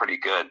still pretty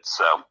good.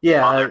 So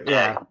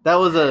yeah, that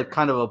was a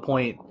kind of a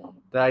point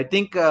that I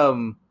think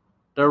the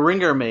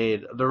Ringer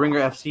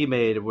FC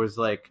made was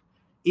like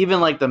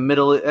even like the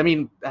middle. I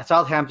mean,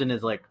 Southampton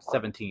is like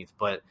 17th,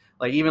 but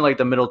like even like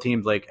the middle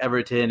teams like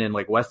Everton and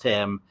like West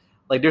Ham,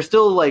 like they're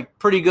still like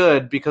pretty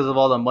good because of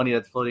all the money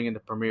that's floating in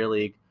the Premier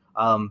League.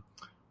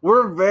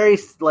 We're very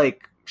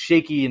like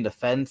shaky in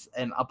defense,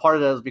 and a part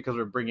of that is because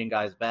we're bringing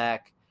guys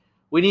back.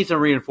 We need some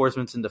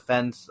reinforcements in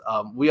defense.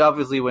 We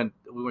obviously went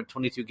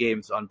 22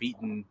 games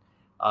unbeaten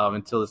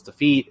until this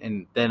defeat,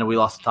 and then we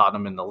lost to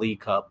Tottenham in the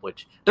League Cup,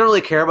 which I don't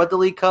really care about the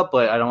League Cup,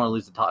 but I don't want to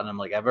lose to Tottenham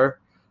like ever.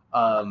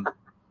 Yeah,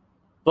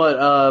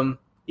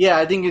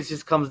 I think it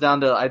just comes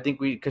down to I think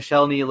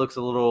Koscielny looks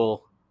a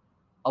little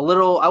I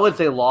wouldn't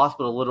say lost,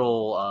 but a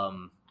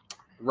little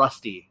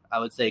rusty, I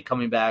would say,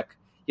 coming back.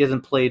 He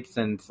hasn't played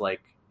since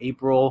like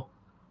April,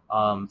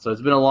 so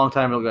it's been a long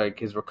time. Like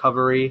his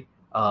recovery.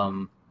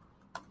 But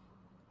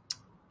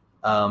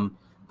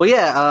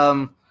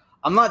yeah,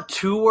 I'm not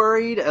too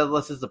worried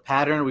unless it's a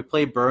pattern. We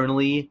play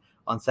Burnley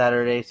on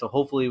Saturday, so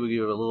hopefully we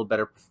give a little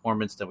better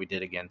performance than we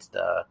did against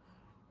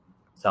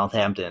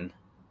Southampton.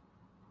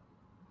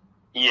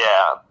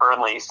 Yeah,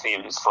 Burnley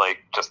seems like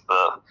just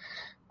the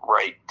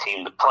right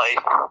team to play.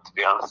 To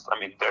be honest, I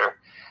mean they're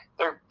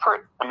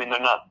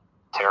not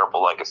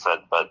terrible, like I said,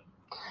 but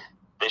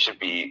they should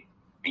be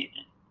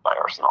beaten by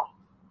Arsenal.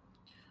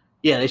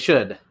 Yeah, they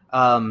should.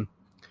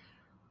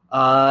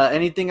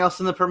 Anything else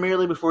in the Premier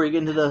League before you get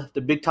into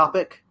the big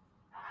topic?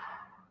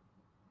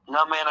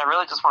 No, man, I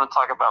really just want to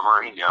talk about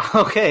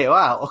Mourinho. Okay,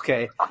 wow,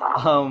 okay.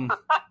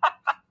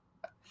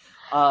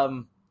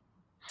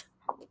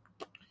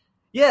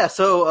 Yeah,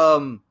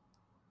 so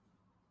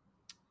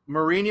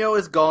Mourinho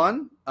is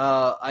gone.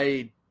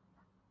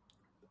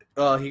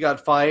 He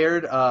got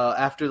fired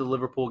after the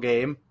Liverpool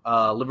game.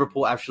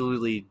 Liverpool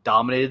absolutely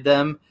dominated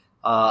them.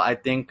 I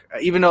think,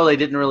 even though they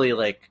didn't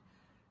really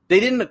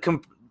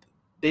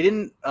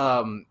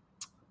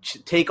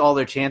take all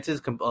their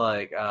chances,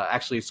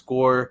 actually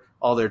score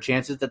all their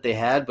chances that they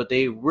had, but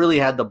they really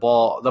had the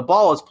ball. The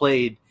ball was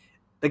played.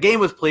 The game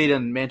was played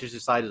on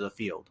Manchester's side of the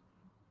field,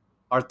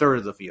 our third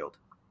of the field.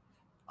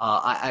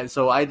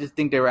 So I just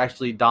think they were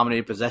actually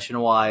dominated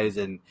possession-wise,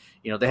 and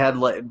they had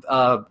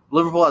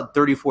Liverpool had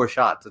 34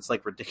 shots. It's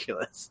like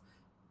ridiculous.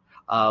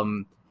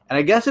 And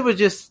I guess it was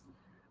just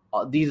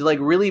these like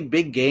really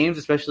big games,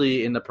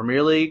 especially in the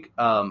Premier League.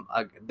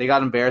 They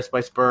got embarrassed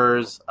by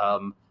Spurs.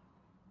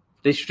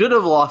 They should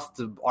have lost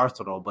to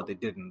Arsenal, but they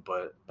didn't.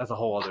 But that's a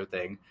whole other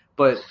thing.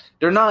 But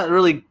they're not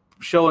really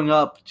showing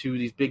up to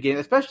these big games,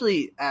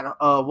 especially at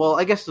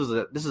I guess this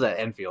is at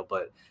Anfield,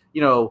 but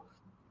it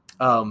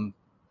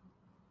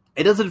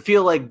doesn't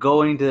feel like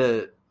going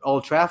to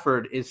Old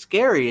Trafford is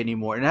scary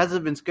anymore. It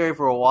hasn't been scary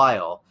for a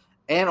while.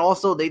 And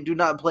also, they do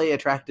not play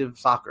attractive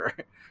soccer.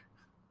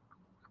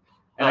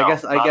 And no,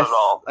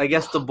 I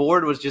guess the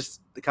board was just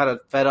kind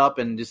of fed up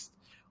and just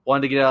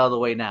wanted to get out of the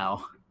way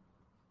now.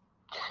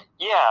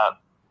 Yeah,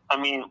 I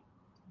mean,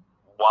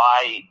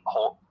 why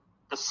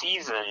the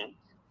season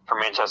for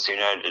Manchester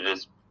United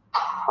is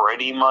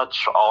pretty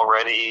much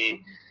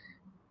already,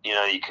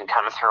 you can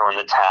kind of throw in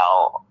the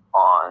towel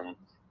on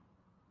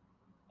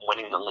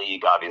winning the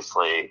league,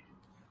 obviously,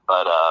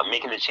 but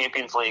making the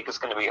Champions League is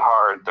going to be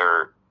hard.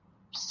 They're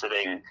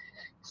sitting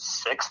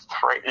 6th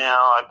right now,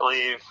 I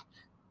believe,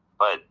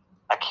 but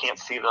I can't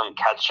see them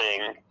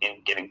catching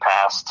and getting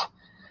past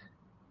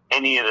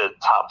any of the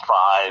top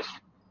 5.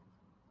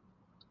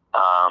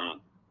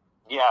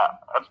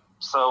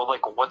 So,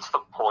 what's the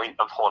point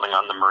of holding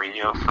on to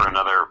Mourinho for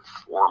another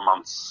 4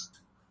 months?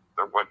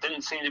 What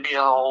didn't seem to be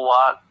a whole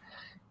lot.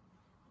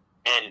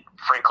 And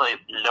frankly,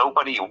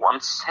 nobody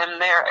wants him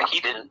there.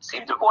 He didn't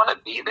seem to want to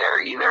be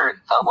there either. It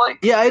felt like.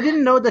 Yeah, I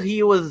didn't know that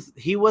he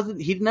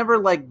never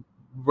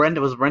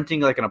was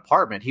renting like an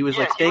apartment. He was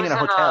staying in a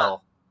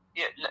hotel.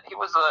 He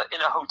was in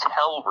a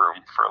hotel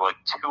room for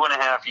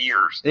 2.5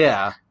 years.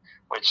 Yeah.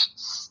 Which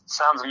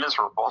sounds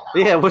miserable.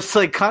 Yeah, which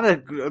kind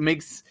of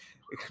makes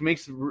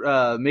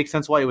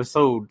sense why he was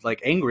so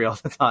angry all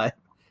the time.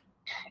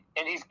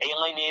 And he's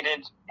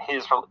alienated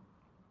his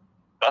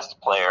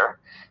best player.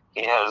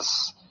 He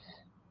has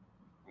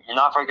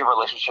not very good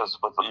relationships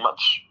with a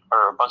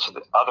bunch of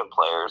the other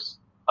players.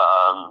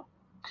 And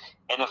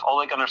if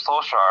Ole Gunnar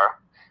Solskjaer,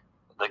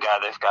 the guy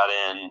they've got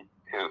in,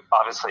 who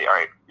obviously, all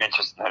right,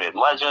 Manchester United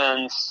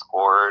legend,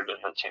 scored in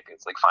the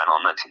Champions League final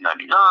in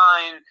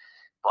 1999,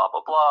 blah,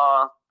 blah,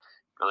 blah.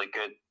 Really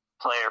good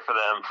player for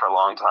them for a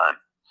long time.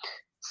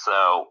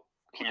 So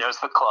he knows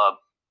the club.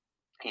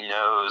 He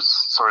knows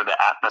sort of the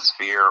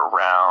atmosphere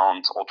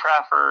around Old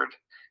Trafford,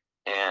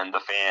 and the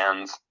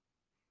fans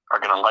are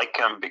going to like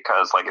him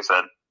because, like I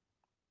said,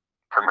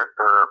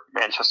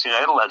 Manchester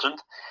United legend.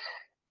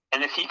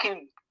 And if he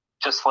can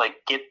just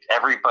get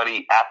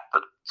everybody at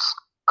the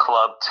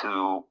club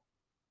to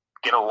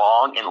get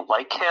along and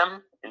like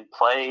him and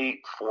play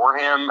for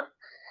him,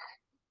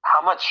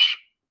 how much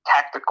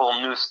tactical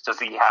nous does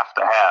he have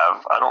to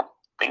have? I don't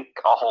think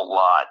a whole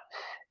lot.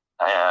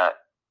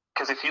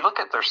 Because if you look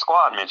at their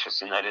squad,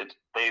 Manchester United,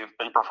 they've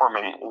been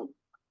performing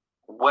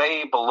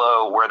way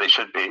below where they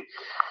should be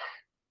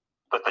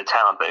with the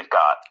talent they've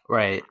got.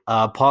 Right.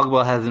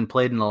 Pogba hasn't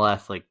played in the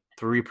last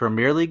 3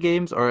 Premier League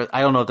games, or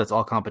I don't know if that's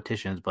all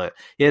competitions, but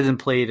he hasn't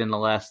played in the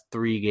last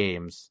 3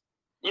 games.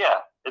 Yeah,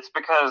 it's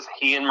because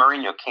he and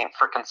Mourinho can't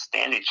freaking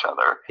stand each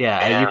other. Yeah,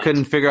 and you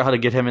couldn't figure out how to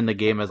get him in the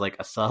game as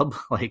a sub.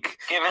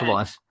 Come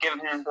on. Give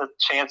him the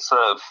chance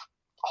of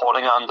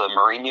holding on to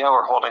Mourinho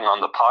or holding on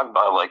to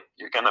Pogba.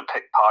 You're going to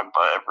pick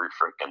Pogba every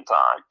freaking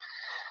time.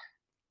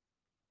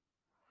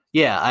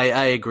 Yeah,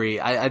 I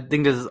agree. I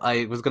think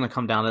I was going to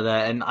come down to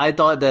that, and I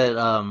thought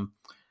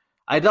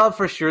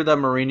for sure that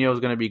Mourinho was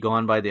going to be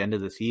gone by the end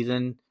of the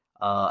season.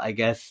 I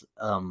guess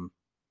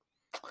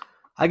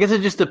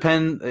it just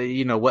depends,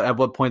 at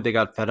what point they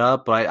got fed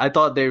up. But I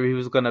thought he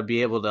was going to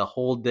be able to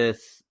hold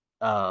this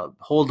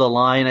hold the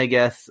line, I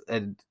guess,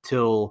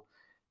 until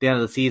the end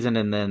of the season,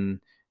 and then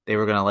they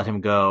were going to let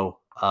him go.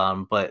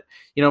 But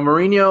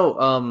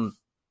Mourinho,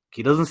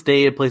 he doesn't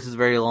stay in places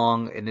very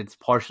long, and it's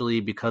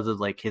partially because of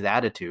like his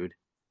attitude.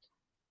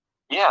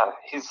 Yeah,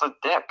 he's a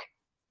dick.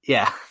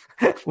 Yeah,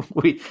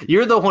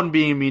 you're the one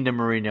being mean to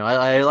Mourinho.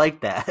 I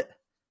like that.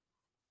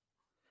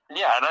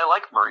 Yeah, and I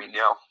like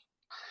Mourinho,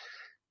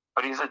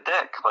 but he's a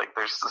dick. Like,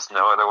 there's just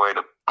no other way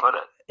to put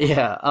it.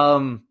 Yeah.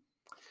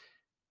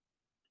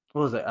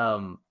 What was it?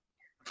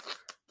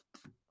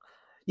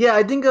 Yeah,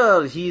 I think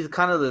he's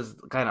kind of this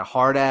kind of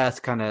hard ass,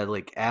 kind of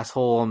like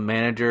asshole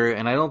manager,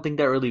 and I don't think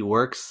that really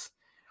works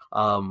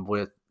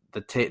with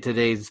the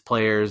today's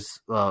players.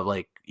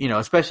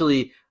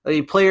 Especially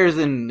players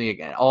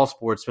in all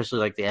sports, especially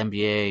like the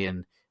NBA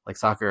and like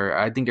soccer.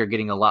 I think they're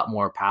getting a lot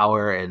more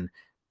power and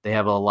they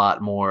have a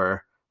lot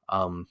more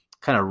kind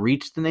of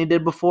reach than they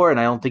did before. And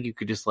I don't think you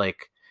could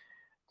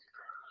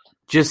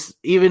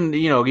even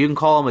you can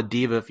call him a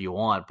diva if you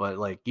want,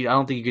 but I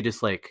don't think you could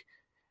just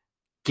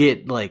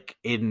get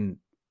in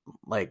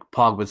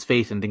Pogba's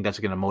face and think that's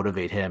going to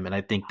motivate him. And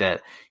I think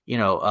that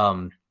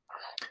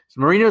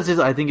Mourinho's is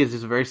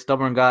just a very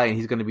stubborn guy, and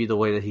he's going to be the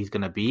way that he's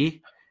going to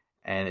be,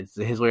 and it's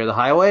his way or the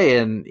highway.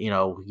 And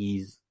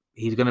he's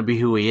going to be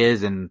who he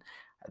is. And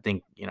I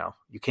think you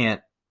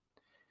can't.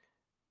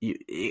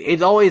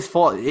 It always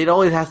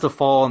has to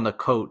fall on the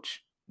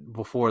coach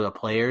before the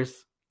players.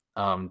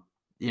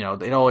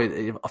 It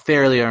always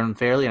fairly or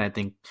unfairly, and I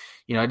think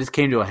it just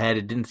came to a head.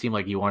 It didn't seem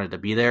like he wanted to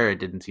be there. It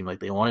didn't seem like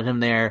they wanted him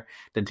there. It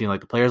didn't seem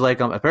like the players like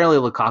him. Apparently,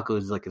 Lukaku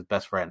is like his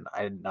best friend.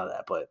 I didn't know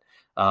that, but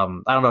I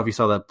don't know if you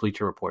saw that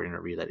Bleacher Report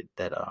interview that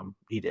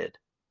he did.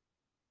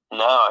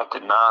 No, I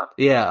did not.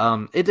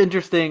 Yeah, it's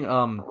interesting.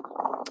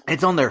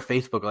 It's on their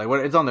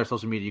Facebook, it's on their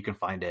social media. You can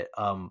find it.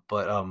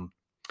 Lukaku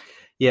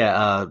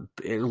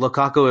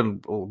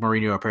and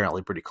Mourinho are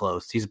apparently pretty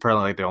close. He's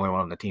apparently the only one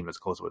on the team that's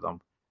close with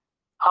them.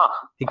 Huh.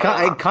 It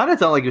kind of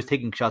felt like he was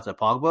taking shots at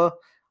Pogba.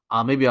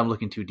 Maybe I'm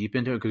looking too deep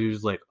into it because he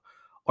was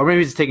or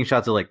maybe he's taking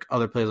shots at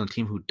other players on the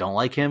team who don't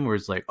like him. Where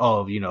it's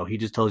he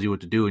just tells you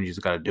what to do and you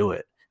just got to do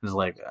it. And it's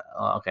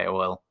okay,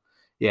 well,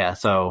 yeah.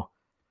 So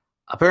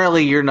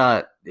apparently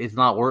it's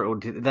not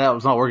working. That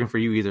was not working for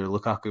you either,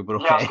 Lukaku. But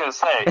okay. Yeah, I was gonna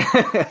say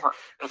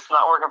it's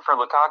not working for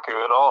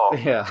Lukaku at all.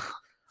 Yeah.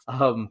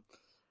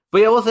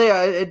 But yeah, we'll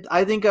say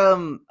I think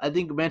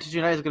Manchester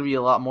United is going to be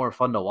a lot more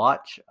fun to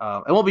watch.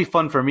 It won't be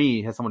fun for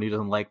me as someone who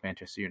doesn't like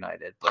Manchester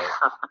United, but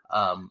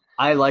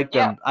I like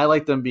them. Yeah. I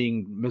like them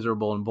being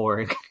miserable and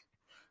boring.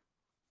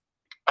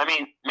 I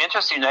mean,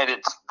 Manchester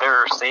United's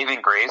their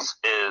saving grace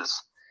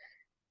is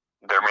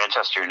they're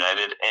Manchester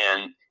United,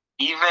 and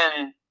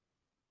even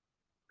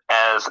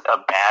as a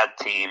bad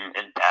team,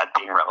 and bad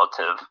being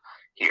relative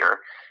here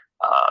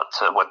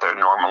to what they're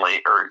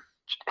normally or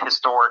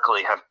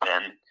historically have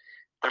been.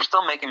 They're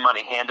still making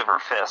money hand over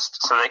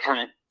fist, so they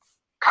can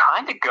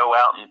kind of go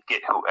out and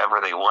get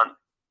whoever they want,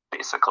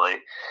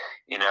 basically.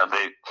 They have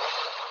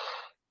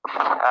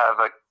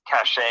a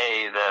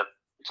cachet that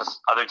just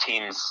other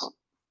teams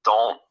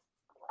don't.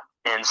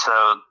 And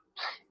so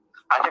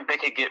I think they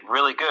could get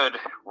really good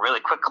really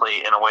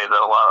quickly in a way that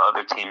a lot of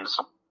other teams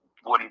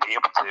wouldn't be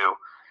able to.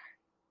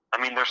 I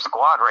mean, their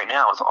squad right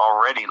now is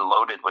already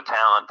loaded with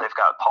talent. They've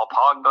got Paul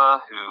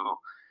Pogba, who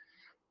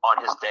on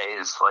his day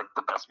is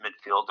the best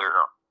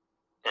midfielder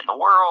in the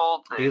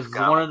world. He's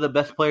one of the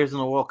best players in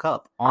the World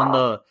Cup on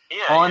the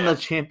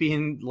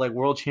champion,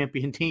 world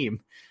champion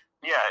team.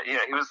 Yeah,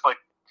 he was the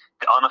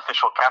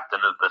unofficial captain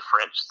of the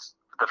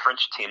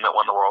French team that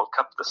won the World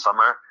Cup this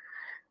summer.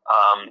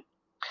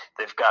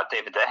 They've got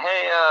David De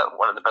Gea,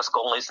 one of the best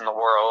goalies in the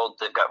world.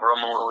 They've got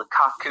Romelu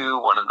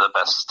Lukaku, one of the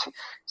best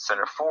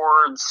center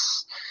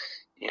forwards.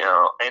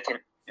 Anthony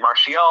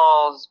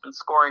Martial has been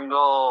scoring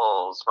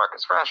goals.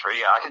 Marcus Rashford.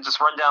 Yeah, I could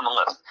just run down the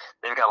list.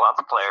 They've got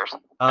lots of players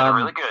that are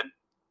really good.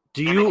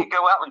 They could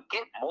go out and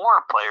get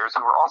more players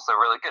who are also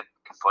really good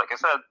because, like I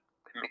said,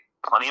 they make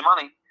plenty of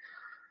money.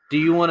 Do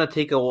you want to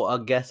take a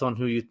guess on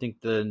who you think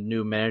the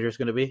new manager is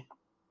going to be?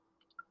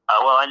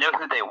 Well, I know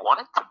who they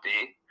want it to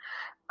be,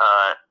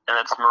 and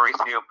it's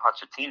Mauricio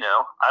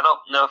Pochettino. I don't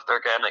know if they're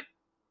going to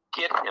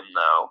get him,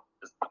 though,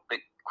 is the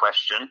big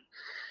question.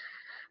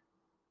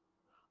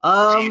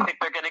 Do you think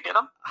they're going to get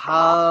him?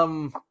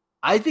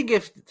 I think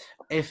if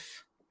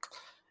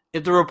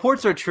the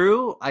reports are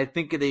true, I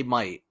think they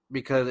might.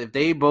 Because if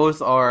they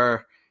both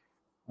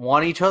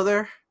want each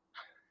other,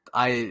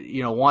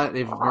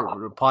 if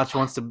Poch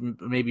wants to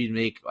maybe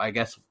make, I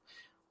guess,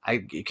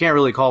 you can't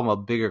really call them a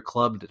bigger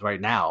club right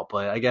now,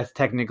 but I guess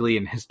technically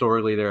and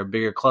historically they're a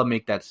bigger club,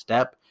 make that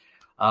step.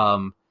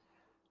 Manchester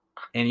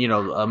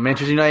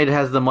United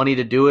has the money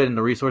to do it and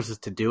the resources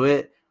to do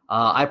it.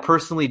 I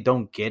personally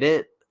don't get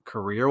it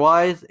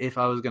career-wise. If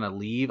I was going to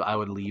leave, I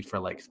would leave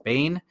for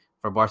Spain,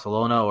 for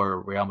Barcelona or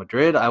Real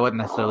Madrid. I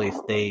wouldn't necessarily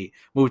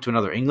move to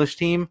another English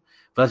team,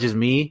 but that's just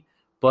me.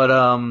 But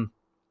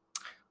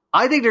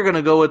I think they're going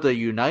to go with a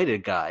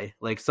United guy,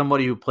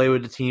 somebody who played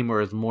with the team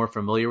or is more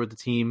familiar with the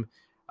team,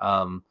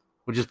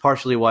 which is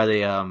partially why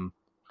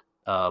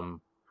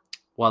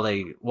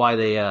why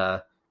they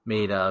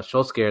made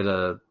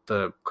Solskjaer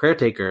the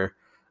caretaker.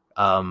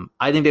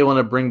 I think they want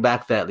to bring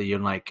back that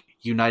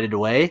united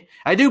way.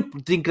 I do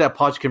think that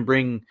Poch can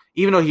bring,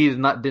 even though he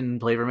didn't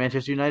play for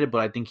Manchester United,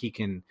 but I think he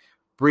can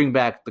bring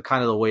back the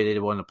kind of the way they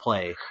want to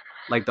play,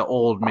 like the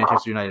old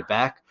Manchester United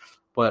back.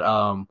 But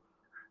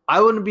I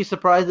wouldn't be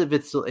surprised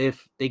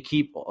if they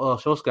keep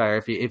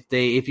Solskjaer if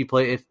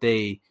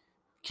they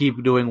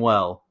keep doing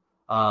well.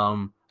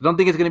 I don't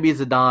think it's going to be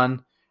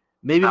Zidane,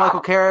 maybe Michael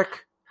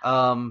Carrick.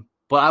 But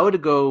I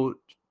would go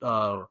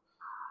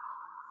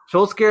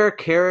Solskjaer,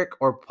 Carrick,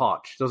 or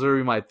Poch. Those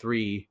are my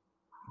three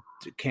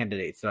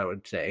candidates, I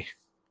would say.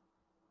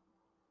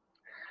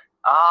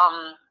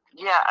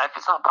 Yeah, if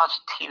it's not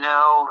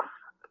Pochettino,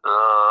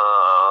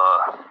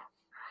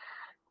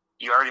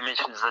 you already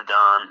mentioned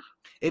Zidane.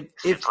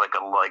 It's like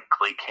a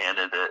likely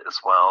candidate as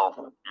well,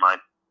 in my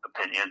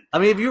opinion. I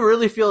mean, if you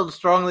really feel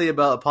strongly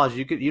about Poch,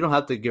 you don't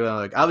have to give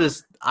it. I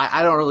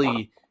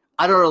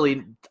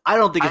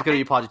don't think it's going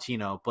to be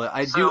Pochettino, but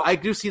I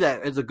do see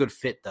that as a good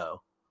fit,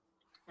 though.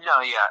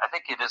 No, yeah, I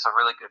think it is a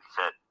really good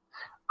fit.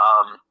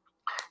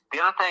 The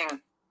other thing,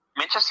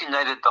 Manchester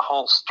United, the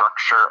whole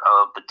structure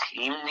of the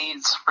team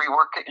needs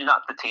reworking.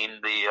 Not the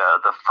team,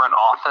 the front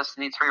office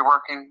needs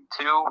reworking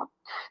too.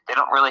 They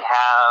don't really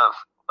have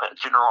a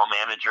general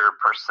manager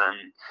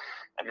person.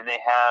 I mean, they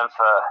have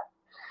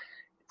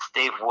it's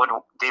David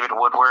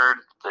Woodward.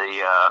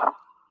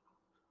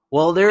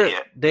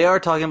 They are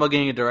talking about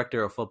getting a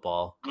director of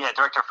football. Yeah,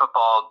 director of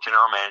football,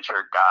 general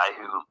manager guy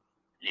who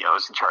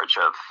is in charge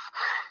of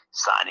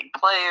signing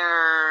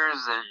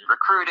players and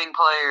recruiting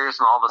players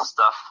and all this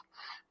stuff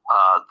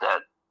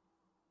that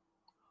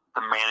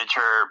the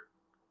manager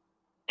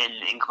in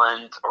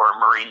England or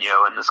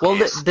Mourinho in this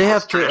case they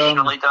have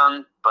traditionally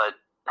done, but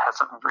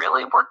hasn't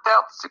really worked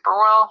out super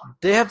well.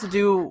 They have to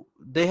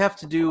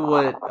do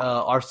what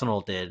Arsenal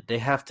did. They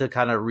have to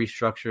kind of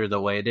restructure the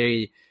way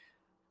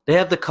they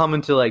have to come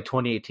into like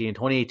 2018. In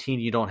 2018,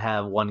 you don't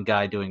have one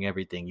guy doing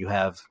everything. You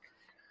have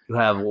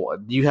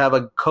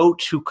a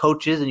coach who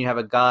coaches, and you have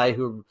a guy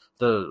who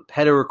the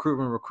head of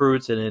recruitment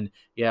recruits, and then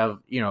you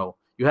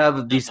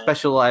have these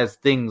specialized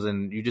things,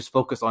 and you just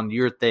focus on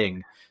your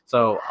thing.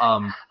 So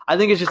I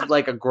think it's just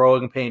like a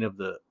growing pain of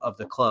the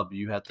club.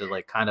 You have to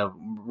like kind of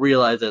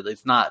realize that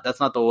that's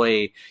not the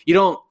way. You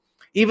don't,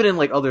 even in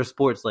like other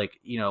sports, like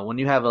when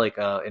you have like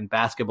in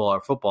basketball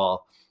or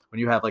football, when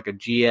you have like a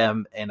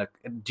GM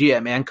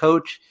and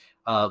coach,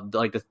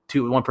 like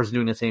one person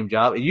doing the same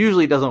job, it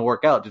usually doesn't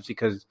work out just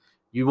because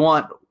you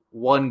want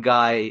one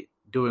guy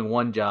doing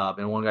one job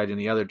and one guy doing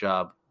the other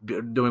job,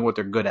 doing what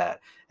they're good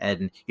at.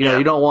 And,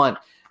 you don't want,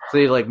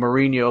 say, like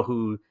Mourinho,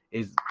 who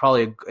is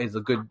probably a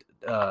good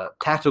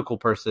tactical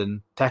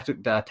person,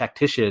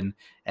 tactician,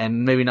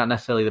 and maybe not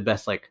necessarily the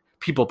best, like,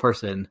 people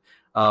person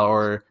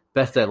or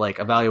best at, like,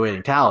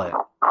 evaluating talent.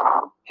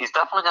 He's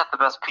definitely not the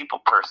best people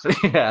person.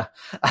 Yeah.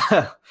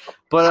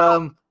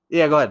 But,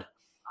 yeah, go ahead.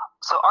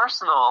 So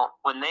Arsenal,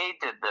 when they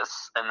did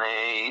this and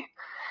they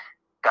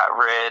got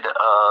rid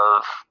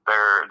of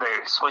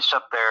they switched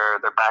up their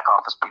back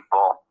office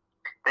people,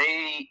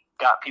 they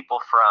got people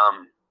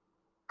from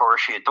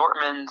Borussia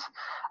Dortmund.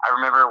 I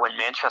remember when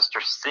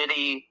Manchester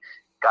City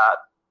got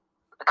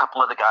a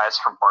couple of the guys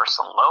from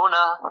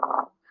Barcelona.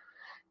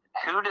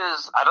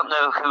 I don't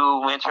know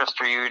who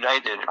Manchester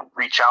United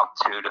reach out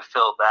to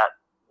fill that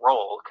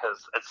role, because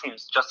it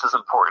seems just as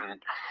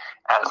important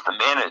as the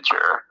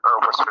manager, or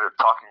we're sort of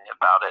talking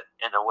about it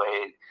in a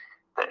way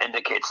that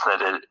indicates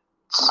that it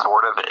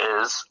sort of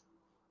is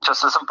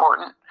just as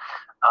important.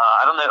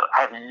 I don't know.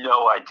 I have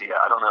no idea.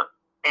 I don't know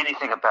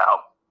anything about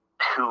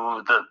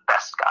who the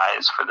best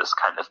guys for this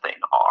kind of thing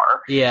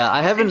are. Yeah,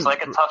 I haven't. Seems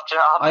like a tough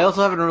job. I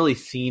also haven't really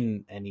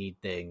seen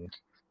anything,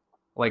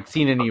 like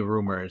seen any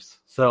rumors.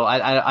 So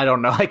I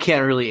don't know. I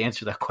can't really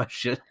answer that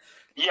question.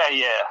 Yeah.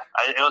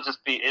 It'll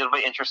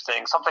be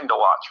interesting. Something to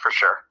watch for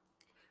sure.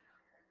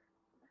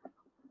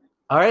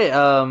 All right.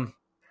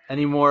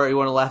 Any more? You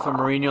want to laugh at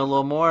Mourinho a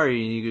little more? Or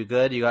you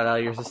good? You got out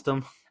of your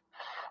system?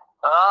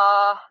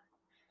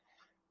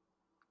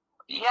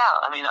 Yeah,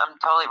 I mean, I'm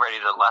totally ready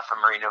to laugh at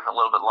Mourinho for a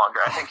little bit longer.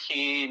 I think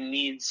he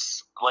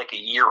needs like a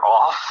year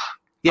off.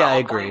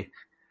 Yeah, probably.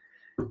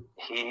 I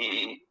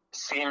agree.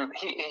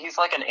 He's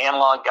like an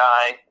analog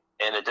guy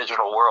in a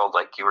digital world,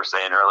 like you were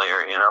saying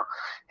earlier,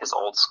 his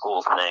old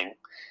school thing.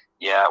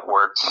 Yeah, it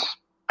worked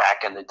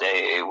back in the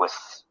day with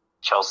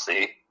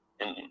Chelsea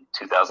in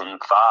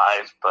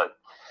 2005, but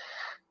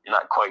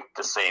not quite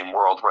the same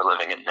world we're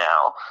living in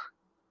now.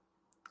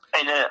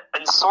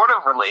 And sort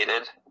of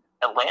related,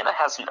 Atlanta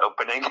has an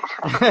opening.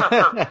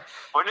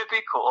 Wouldn't it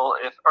be cool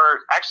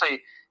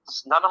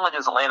not only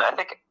does Atlanta, I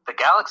think the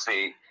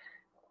Galaxy.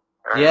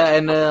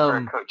 And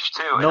coach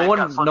too.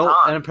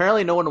 And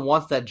apparently no one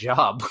wants that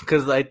job,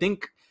 because I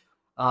think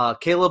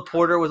Caleb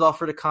Porter was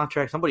offered a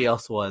contract. Somebody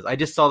else was. I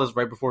just saw this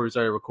right before we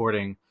started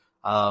recording.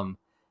 So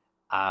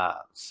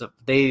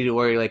they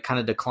were like kind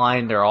of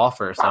declined their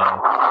offer,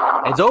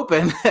 so it's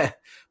open.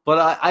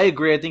 But I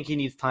agree. I think he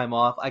needs time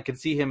off. I could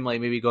see him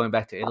like maybe going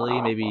back to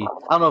Italy. Maybe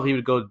I don't know if he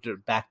would go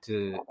back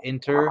to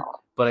Inter,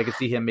 but I could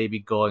see him maybe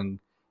going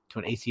to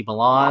an AC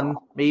Milan,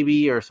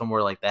 maybe, or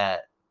somewhere like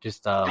that.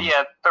 Just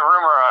yeah, the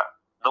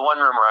one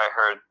rumor I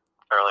heard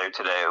earlier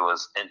today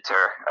was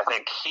Inter. I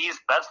think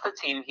that's the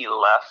team he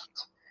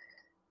left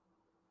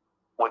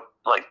with,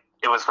 like,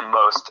 it was the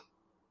most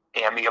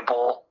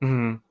amiable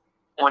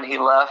when he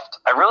left.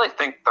 I really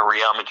think the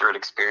Real Madrid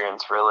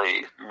experience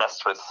really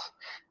messed with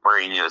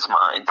Mourinho's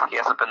mind. He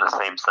hasn't been the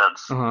same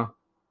since.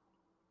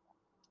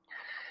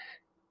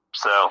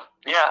 So,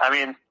 yeah, I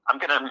mean, I'm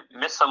going to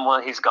miss him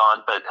when he's gone,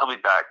 but he'll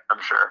be back,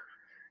 I'm sure.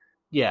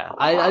 Yeah,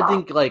 I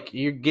think, like,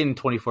 you're getting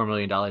 $24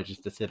 million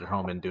just to sit at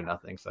home and do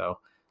nothing, so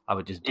I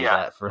would just do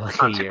that for, like,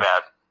 a year. Not too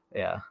bad.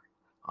 Yeah.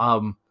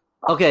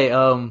 Okay,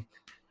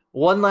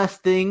 one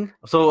last thing.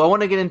 So I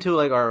want to get into,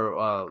 like,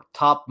 our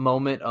top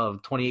moment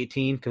of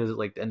 2018, because it's,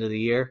 like, the end of the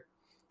year.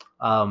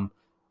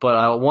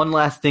 But one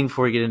last thing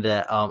before we get into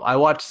that. I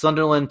watched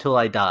Sunderland Till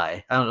I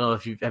Die. I don't know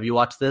if have you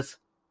watched this?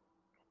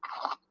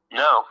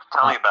 No,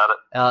 tell me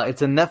about it.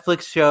 It's a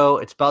Netflix show.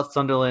 It's about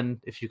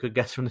Sunderland, if you could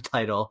guess from the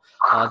title.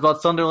 It's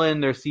about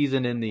Sunderland, their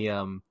season in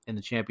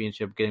the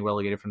Championship, getting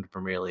relegated from the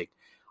Premier League.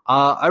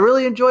 I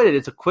really enjoyed it.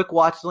 It's a quick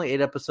watch. It's only 8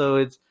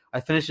 episodes.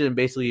 I finished it in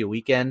basically a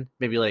weekend.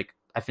 Maybe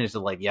I finished it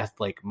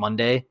like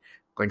Monday.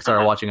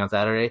 Started watching on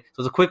Saturday.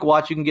 So it's a quick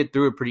watch. You can get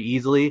through it pretty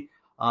easily.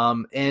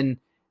 And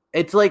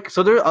it's like,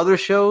 so there are other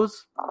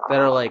shows that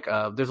are like,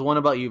 there's one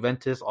about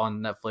Juventus on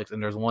Netflix,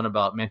 and there's one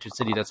about Manchester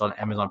City that's on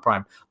Amazon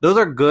Prime. Those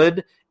are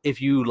good if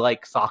you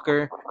like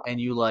soccer and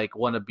you like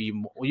want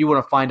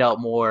to find out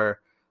more.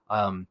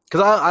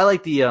 Because I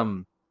like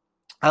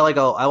I like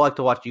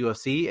to watch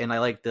UFC, and I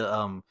like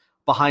the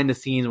behind the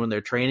scenes when they're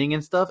training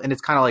and stuff. And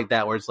it's kind of like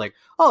that, where it's like,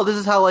 oh, this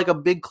is how like a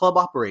big club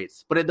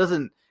operates, but it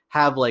doesn't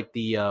have like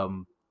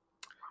the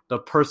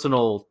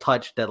personal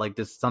touch that like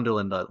this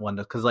Sunderland one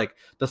does. Because like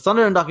the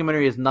Sunderland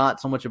documentary is not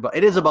so much about,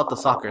 it is about the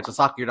soccer. It's a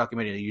soccer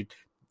documentary.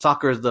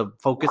 Soccer is the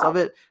focus of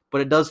it, but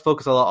it does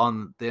focus a lot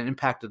on the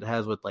impact it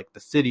has with like the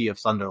city of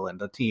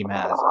Sunderland, the team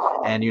has,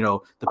 and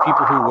the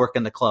people who work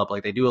in the club.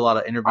 Like they do a lot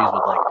of interviews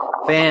with like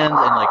fans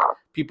and like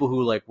people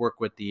who like work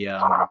with the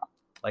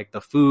like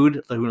the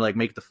food, who like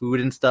make the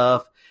food and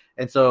stuff.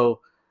 And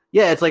so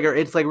yeah, it's like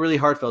really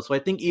heartfelt. So I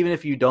think even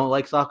if you don't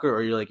like soccer,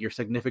 or you're like your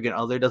significant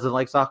other doesn't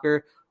like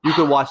soccer, you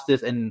could watch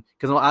this. And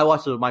because I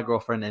watched it with my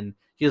girlfriend, and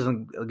she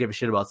doesn't give a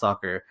shit about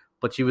soccer,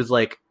 but she was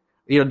like,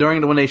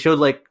 during when they showed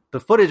like the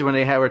footage when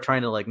they were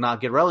trying to like not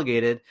get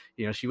relegated,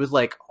 she was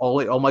like,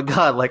 oh my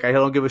god, like I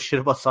don't give a shit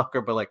about soccer,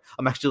 but like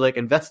I'm actually like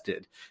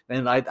invested.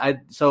 And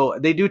so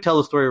they do tell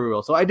the story real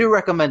well. So I do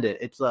recommend it.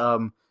 It's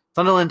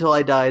Sunderland Till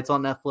I Die. It's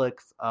on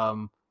Netflix.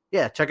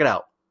 Yeah, check it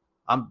out.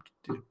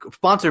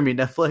 Sponsor me,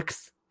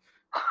 Netflix.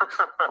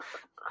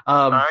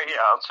 All right, yeah,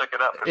 I'll check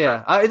it out.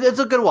 Sure. It's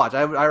a good watch.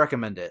 I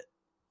recommend it.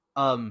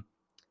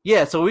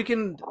 Yeah, so we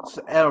can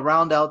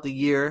round out the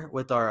year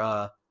with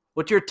our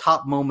what's your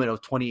top moment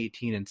of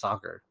 2018 in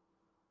soccer?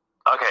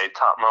 Okay,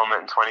 top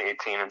moment in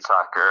 2018 in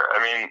soccer. I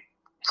mean,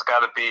 it's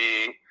got to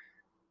be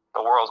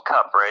the World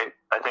Cup, right?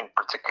 I think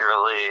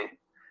particularly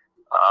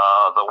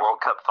the World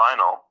Cup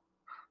final.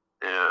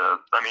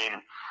 I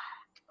mean,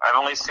 I've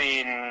only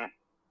seen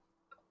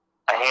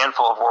a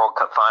handful of World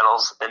Cup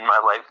finals in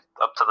my life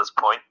up to this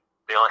point.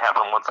 They only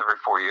happen once every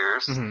 4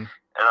 years. Mm-hmm.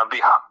 And I'll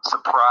be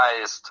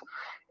surprised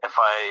if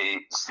I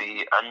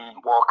see a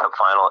World Cup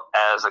final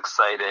as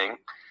exciting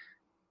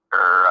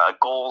or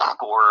goal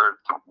scoring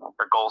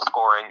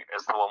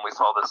as the one we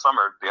saw this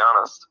summer, to be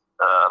honest.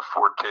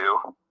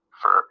 4-2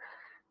 for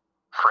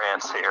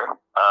France here.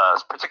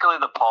 Particularly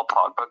the Paul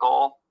Pogba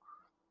goal,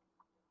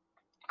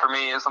 for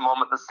me, is a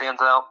moment that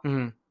stands out.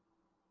 Mm-hmm.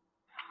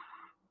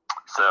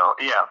 So,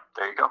 yeah,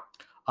 there you go.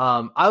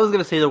 I was going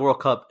to say the World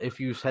Cup, if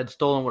you had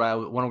stolen what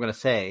I'm going to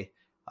say.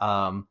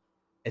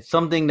 It's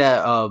something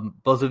that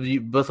both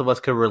of us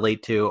could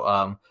relate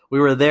to. We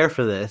were there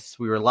for this.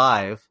 We were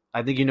live.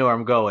 I think you know where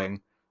I'm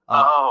going.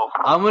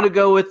 I'm going to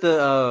go with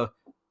the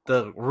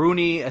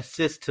Rooney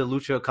assist to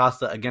Lucho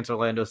Acosta against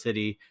Orlando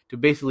City to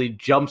basically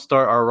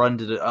jumpstart our run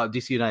to the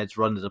DC United's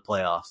run to the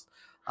playoffs.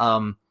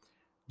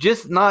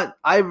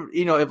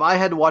 If I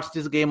had watched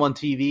this game on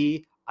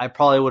TV, I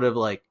probably would have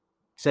like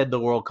said the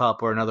World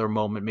Cup or another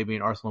moment, maybe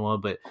an Arsenal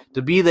moment. But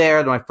to be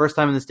there, my first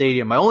time in the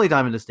stadium, my only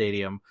time in the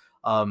stadium,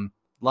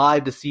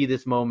 live to see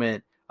this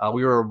moment.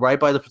 We were right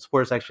by the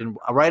supporter section,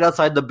 right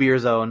outside the beer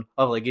zone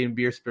of like getting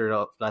beer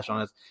spirit splashed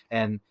on us,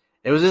 and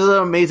it was just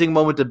an amazing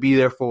moment to be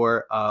there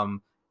for.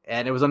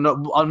 And it was an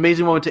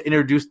amazing moment to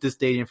introduce this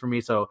stadium for me.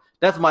 So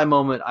that's my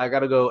moment. I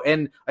gotta go,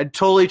 and I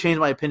totally changed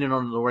my opinion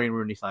on the Wayne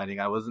Rooney signing.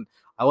 I wasn't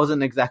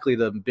exactly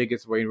the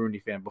biggest Wayne Rooney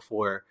fan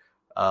before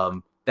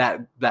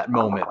that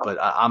moment, but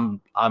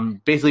I'm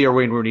basically a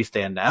Wayne Rooney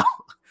stan now.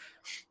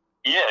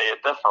 Yeah,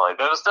 definitely.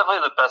 That was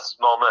definitely the best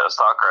moment of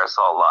soccer I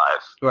saw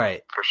live.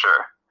 Right. For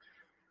sure.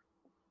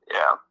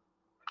 Yeah.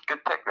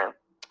 Good pick, man.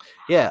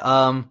 Yeah.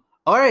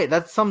 All right.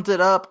 That sums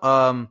it up.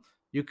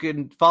 You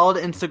can follow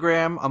the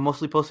Instagram. I'm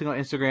mostly posting on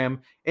Instagram.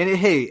 And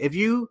hey, if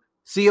you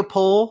see a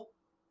poll,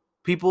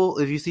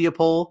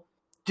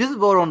 just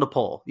vote on the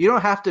poll. You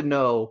don't have to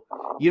know.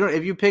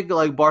 If you pick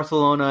like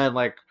Barcelona and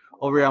like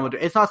over Real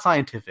Madrid. It's not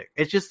scientific.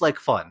 It's just like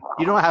fun.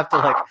 You don't have to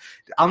like.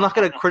 I'm not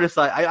gonna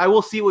criticize. I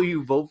will see what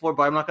you vote for,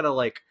 but I'm not gonna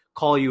like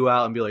call you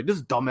out and be like,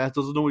 this dumbass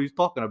doesn't know what he's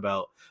talking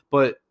about.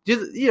 But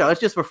just it's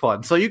just for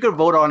fun. So you can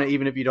vote on it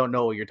even if you don't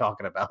know what you're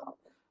talking about.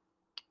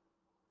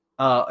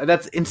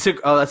 That's That's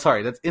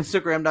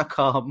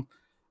Instagram.com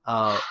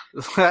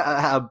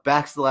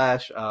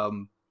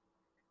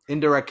 /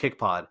 Indirect Kick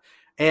Pod.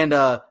 And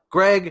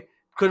Greg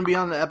couldn't be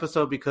on the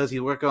episode because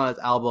he's working on his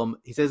album.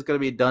 He says it's going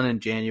to be done in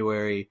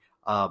January.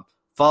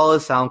 Follow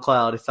his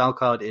SoundCloud. His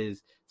SoundCloud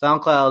is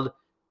SoundCloud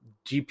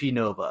GP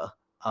Nova.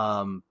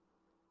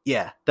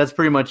 Yeah, that's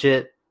pretty much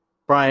it.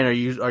 Brian, are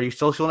you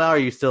social now? Or are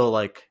you still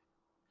like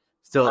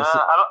still? I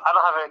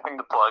don't have anything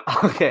to plug.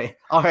 Okay,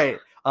 all right.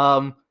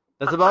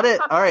 That's about it.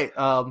 All right.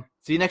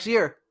 See you next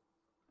year.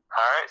 All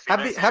right. See you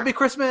next year. Happy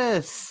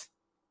Christmas.